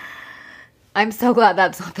terrifying. I'm so glad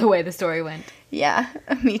that's not the way the story went. Yeah,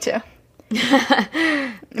 me too.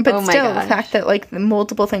 But Oh my still, gosh. the fact that, like, the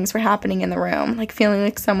multiple things were happening in the room, like, feeling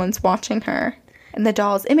like someone's watching her. And the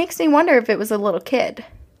dolls, it makes me wonder if it was a little kid.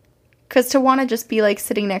 Because to want to just be, like,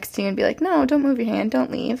 sitting next to you and be like, no, don't move your hand, don't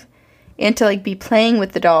leave. And to, like, be playing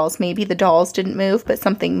with the dolls. Maybe the dolls didn't move, but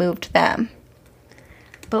something moved them.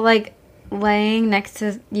 But, like, laying next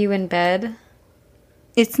to you in bed?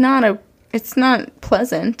 It's not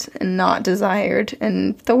pleasant and not desired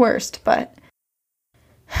and the worst, but...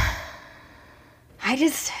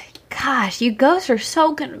 Gosh, you ghosts are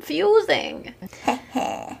so confusing. I'm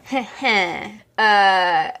going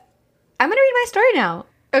to read my story now.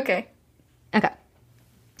 Okay. Okay.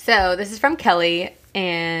 So, this is from Kelly,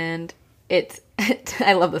 and it's,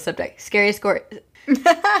 I love the subject. Scary stories.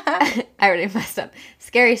 I already messed up.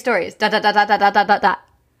 Scary stories. ... And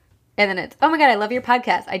then it's, oh my god, I love your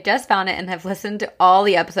podcast. I just found it and have listened to all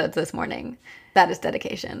the episodes this morning. That is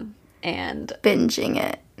dedication. And Binging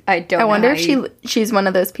it. I wonder if she's one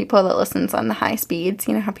of those people that listens on the high speeds.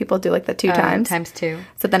 You know how people do like the 2 times? Times 2.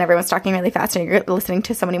 So then everyone's talking really fast and you're listening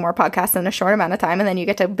to so many more podcasts in a short amount of time, and then you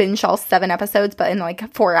get to binge all 7 episodes but in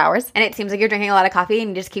like 4 hours. And it seems like you're drinking a lot of coffee and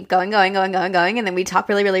you just keep going. And then we talk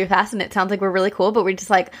really, really fast and it sounds like we're really cool, but we're just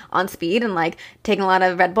like on speed and like taking a lot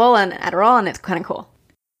of Red Bull and Adderall, and it's kind of cool.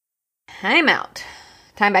 Time out.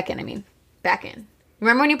 Time back in, I mean. Back in.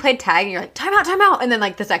 Remember when you played tag and you're like, time out, and then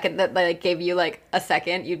like the second that like gave you like a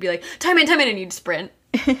second, you'd be like, time in, and you'd sprint.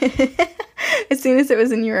 As soon as it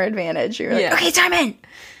was in your advantage, you were like, okay, time in.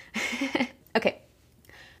 Okay.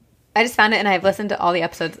 I just found it and I've listened to all the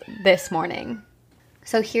episodes this morning.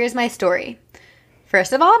 So here's my story.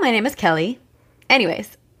 First of all, my name is Kelly.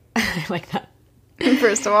 Anyways, I like that.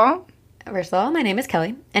 First of all, my name is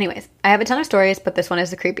Kelly. Anyways, I have a ton of stories, but this one is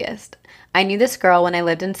the creepiest. I knew this girl when I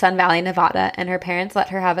lived in Sun Valley, Nevada, and her parents let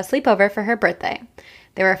her have a sleepover for her birthday.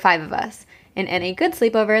 There were 5 of us. In any good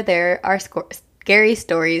sleepover, there are scary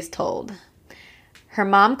stories told. Her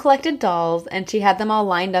mom collected dolls, and she had them all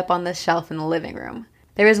lined up on the shelf in the living room.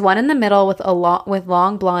 There was one in the middle with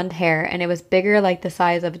long blonde hair, and it was bigger, like the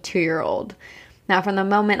size of a 2-year-old. Now, from the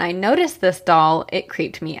moment I noticed this doll, it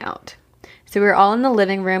creeped me out. So we were all in the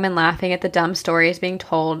living room and laughing at the dumb stories being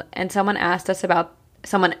told, and someone asked about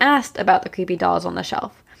the creepy dolls on the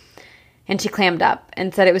shelf. And she clammed up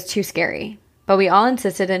and said it was too scary. But we all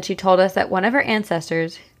insisted, and she told us that one of her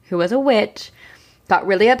ancestors, who was a witch, got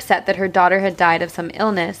really upset that her daughter had died of some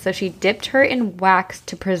illness, so she dipped her in wax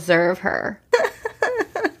to preserve her.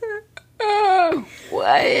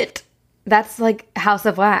 What? That's like House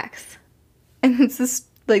of Wax. and it's just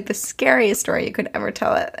like the scariest story you could ever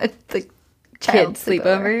tell at the child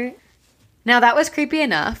sleepover. Now, that was creepy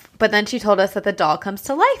enough, but then she told us that the doll comes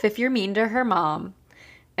to life if you're mean to her mom.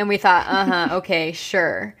 And we thought, okay,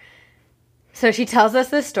 sure. So she tells us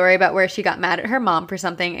this story about where she got mad at her mom for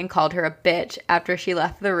something and called her a bitch after she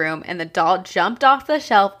left the room, and the doll jumped off the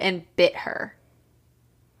shelf and bit her.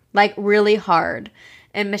 Like, really hard.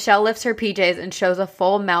 And Michelle lifts her PJs and shows a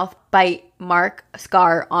full mouth bite mark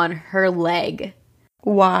scar on her leg.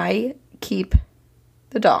 Why keep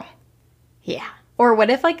the doll? Yeah. Or what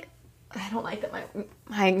if, like, I don't like that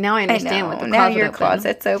now I understand what the closet now your opened.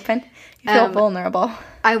 closet's open. You feel vulnerable.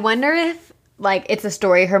 I wonder if, like, it's a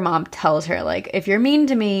story her mom tells her. Like, if you're mean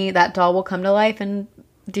to me, that doll will come to life and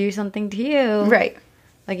do something to you. Right.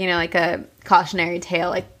 Like, you know, like a cautionary tale.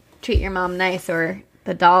 Like, treat your mom nice or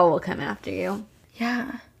the doll will come after you.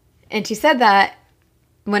 Yeah. And she said that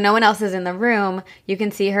when no one else is in the room, you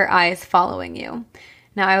can see her eyes following you.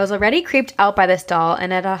 Now, I was already creeped out by this doll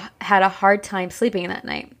and had a hard time sleeping that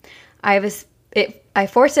night. I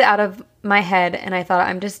forced it out of my head, and I thought,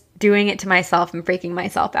 I'm just doing it to myself and freaking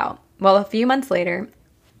myself out. Well, a few months later,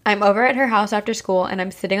 I'm over at her house after school, and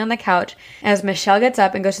I'm sitting on the couch as Michelle gets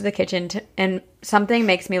up and goes to the kitchen, and something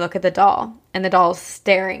makes me look at the doll, and the doll's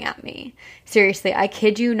staring at me. Seriously, I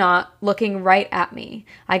kid you not, looking right at me.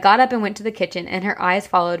 I got up and went to the kitchen, and her eyes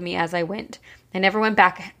followed me as I went. I never went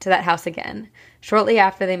back to that house again. Shortly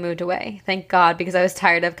after, they moved away. Thank God, because I was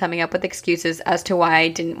tired of coming up with excuses as to why I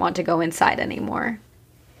didn't want to go inside anymore.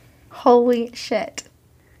 Holy shit.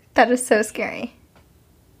 That is so scary.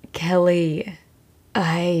 Kelly.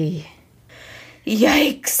 Yikes.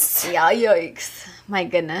 Yeah, yikes. My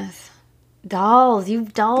goodness. Dolls.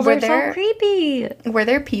 Dolls are so creepy. Were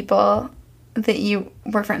there people that you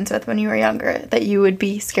were friends with when you were younger that you would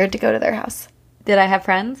be scared to go to their house? Did I have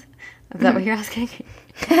friends? Is that what you're asking?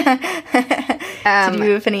 Did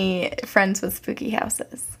you have any friends with spooky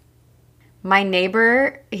houses? My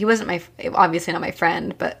neighbor, he wasn't obviously not my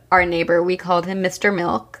friend, but our neighbor, we called him Mr.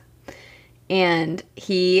 Milk. And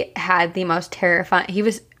he had the most terrifying,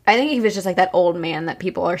 I think he was just like that old man that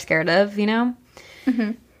people are scared of, you know?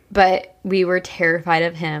 Mm-hmm. But we were terrified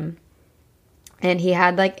of him. And he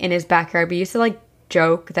had like in his backyard, we used to like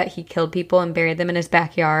joke that he killed people and buried them in his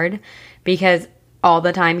backyard because all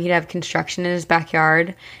the time he'd have construction in his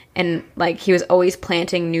backyard, and like he was always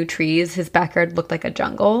planting new trees. His backyard looked like a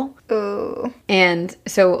jungle. Ooh. And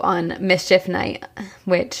so on Mischief Night,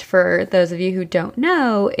 which for those of you who don't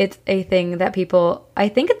know, it's a thing that people, I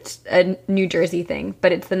think it's a New Jersey thing,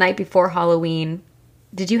 but it's the night before Halloween.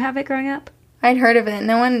 Did you have it growing up? I'd heard of it.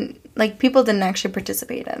 No one, like, people didn't actually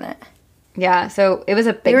participate in it. Yeah, so it was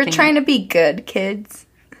a big thing. They were trying to be good kids.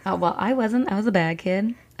 Oh, well, I wasn't. I was a bad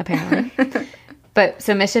kid, apparently. But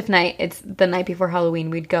so Mischief Night, it's the night before Halloween.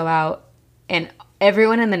 We'd go out, and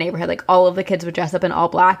everyone in the neighborhood, like all of the kids would dress up in all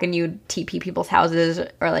black, and you'd TP people's houses,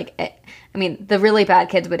 or like, I mean, the really bad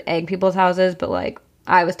kids would egg people's houses, but like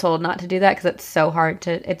I was told not to do that because it's so hard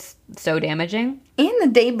it's so damaging. And the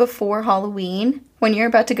day before Halloween, when you're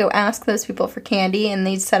about to go ask those people for candy, and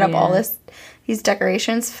they set up all these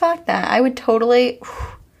decorations, fuck that. I would totally,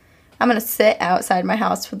 I'm gonna sit outside my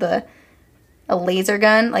house with a laser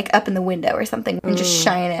gun, like up in the window or something, and just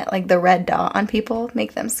shine it, like the red dot on people,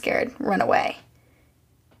 make them scared, run away.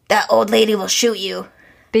 That old lady will shoot you.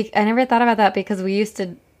 I never thought about that because we used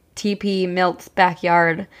to TP Milt's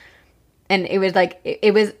backyard, and it was like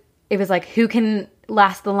it was like who can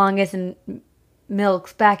last the longest in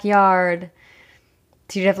Milk's backyard.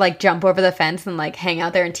 So you'd have to like jump over the fence and like hang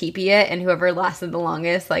out there and TP it, and whoever lasted the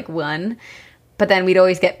longest like won. But then we'd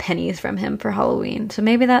always get pennies from him for Halloween, so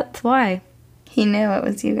maybe that's why. He knew it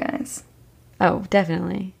was you guys. Oh,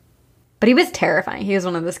 definitely. But he was terrifying. He was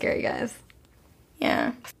one of the scary guys.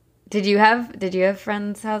 Yeah. Did you have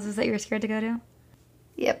friends' houses that you were scared to go to?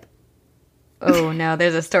 Yep. Oh no,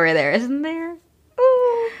 there's a story there, isn't there?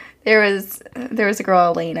 Ooh. There was a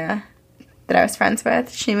girl, Elena, that I was friends with.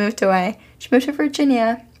 She moved away. She moved to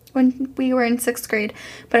Virginia when we were in 6th grade.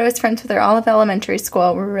 But I was friends with her all of elementary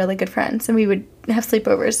school. We were really good friends, and we would have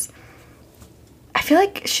sleepovers. I feel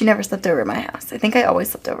like she never slept over at my house. I think I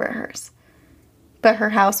always slept over at hers. But her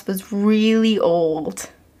house was really old.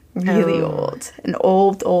 Really old. An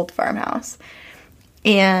old farmhouse.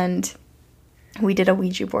 And we did a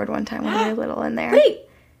Ouija board one time when we were little in there. Wait,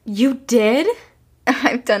 you did?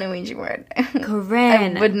 I've done a Ouija board.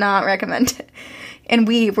 Corinne. I would not recommend it. And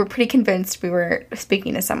we were pretty convinced we were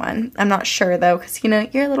speaking to someone. I'm not sure, though, because, you know,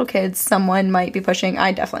 you're little kids. Someone might be pushing.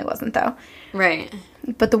 I definitely wasn't, though. Right.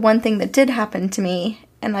 But the one thing that did happen to me,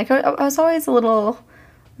 and, like, I was always a little,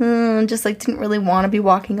 just, like, didn't really want to be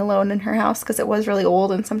walking alone in her house because it was really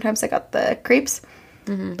old, and sometimes I got the creeps.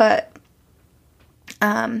 Mm-hmm. But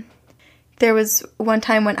there was one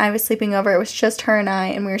time when I was sleeping over. It was just her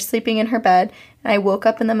and we were sleeping in her bed, and I woke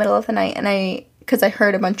up in the middle of the night, and because I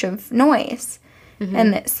heard a bunch of noise. Mm-hmm.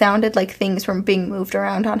 And it sounded like things were being moved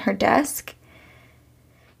around on her desk.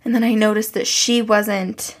 And then I noticed that she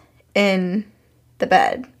wasn't in the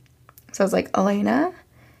bed. So I was like, Elena?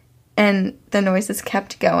 And the noises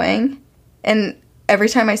kept going. And every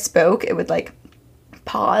time I spoke, it would, like,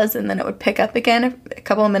 pause, and then it would pick up again a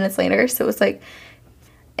couple of minutes later. So it was like,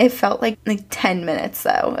 it felt like 10 minutes,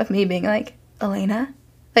 though, of me being like, Elena?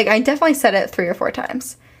 Like, I definitely said it 3 or 4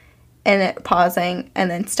 times. And it pausing,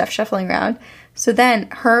 and then stuff shuffling around. So then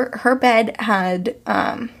her bed had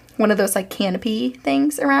one of those, like, canopy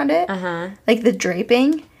things around it. Uh-huh. Like the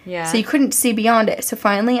draping. Yeah. So you couldn't see beyond it. So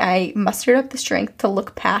finally I mustered up the strength to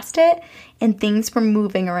look past it, and things were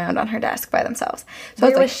moving around on her desk by themselves. So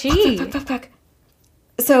Where I was she? Fuck.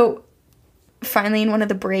 So finally in one of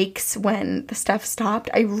the breaks when the stuff stopped,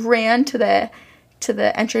 I ran to the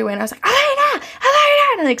entryway and I was like, Elena!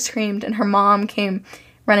 And I like screamed, and her mom came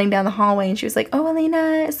running down the hallway and she was like, oh,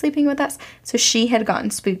 Elena is sleeping with us. So she had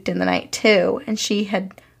gotten spooked in the night too, and she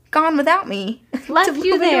had gone without me. Left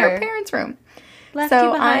you there. To her parents' room. Left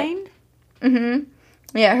you behind?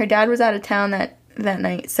 Yeah, her dad was out of town that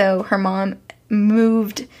night, so her mom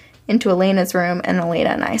moved into Elena's room, and Elena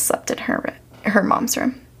and I slept in her mom's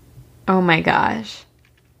room. Oh my gosh.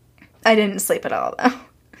 I didn't sleep at all, though.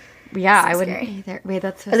 Yeah, So I wouldn't scary. either. Wait,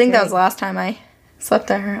 that's so I think scary. that was the last time I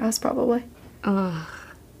slept at her house, probably. Ugh.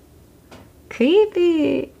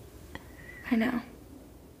 Creepy. I know.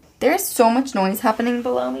 There's so much noise happening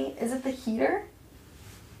below me. Is it the heater?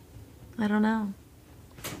 I don't know.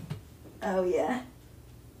 Oh, yeah.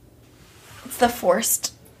 It's the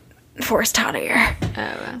forced hot air.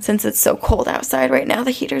 Oh. Since it's so cold outside right now,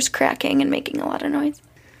 the heater's cracking and making a lot of noise.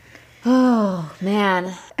 Oh,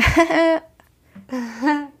 man.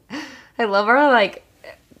 I love our, like,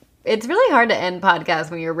 it's really hard to end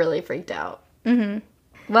podcasts when you're really freaked out. Mm-hmm.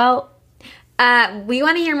 Well, we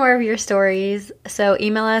want to hear more of your stories, so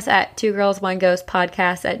email us at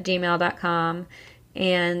twogirlsoneghostpodcast@gmail.com.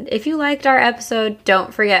 And if you liked our episode,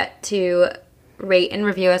 don't forget to rate and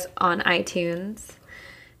review us on iTunes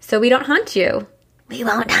so we don't haunt you. We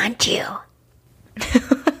won't hunt you.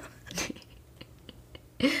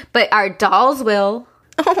 But our dolls will.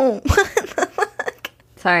 Oh, what the fuck?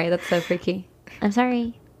 Sorry, that's so freaky. I'm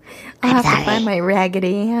sorry. I'll have sorry. to find my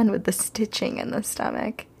Raggedy Ann with the stitching in the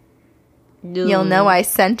stomach. You'll know I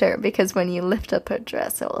sent her because when you lift up her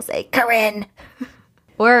dress, it will say, Corinne.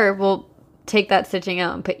 Or we'll take that stitching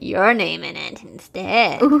out and put your name in it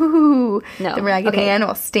instead. Ooh. No. The Raggedy Okay. Ann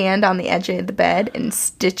will stand on the edge of the bed and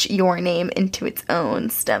stitch your name into its own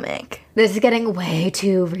stomach. This is getting way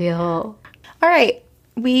too real. All right.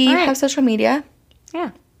 We All right. have social media.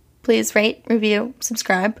 Yeah. Please rate, review,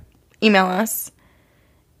 subscribe, email us,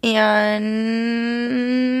 and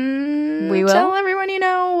We will. tell everyone you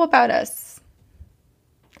know about us.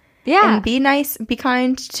 Yeah. And be nice, be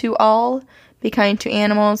kind to all, be kind to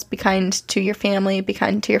animals, be kind to your family, be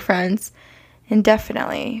kind to your friends, and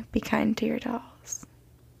definitely be kind to your dolls.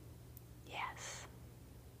 Yes.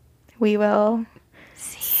 We will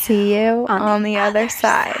see you on the other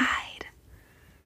side.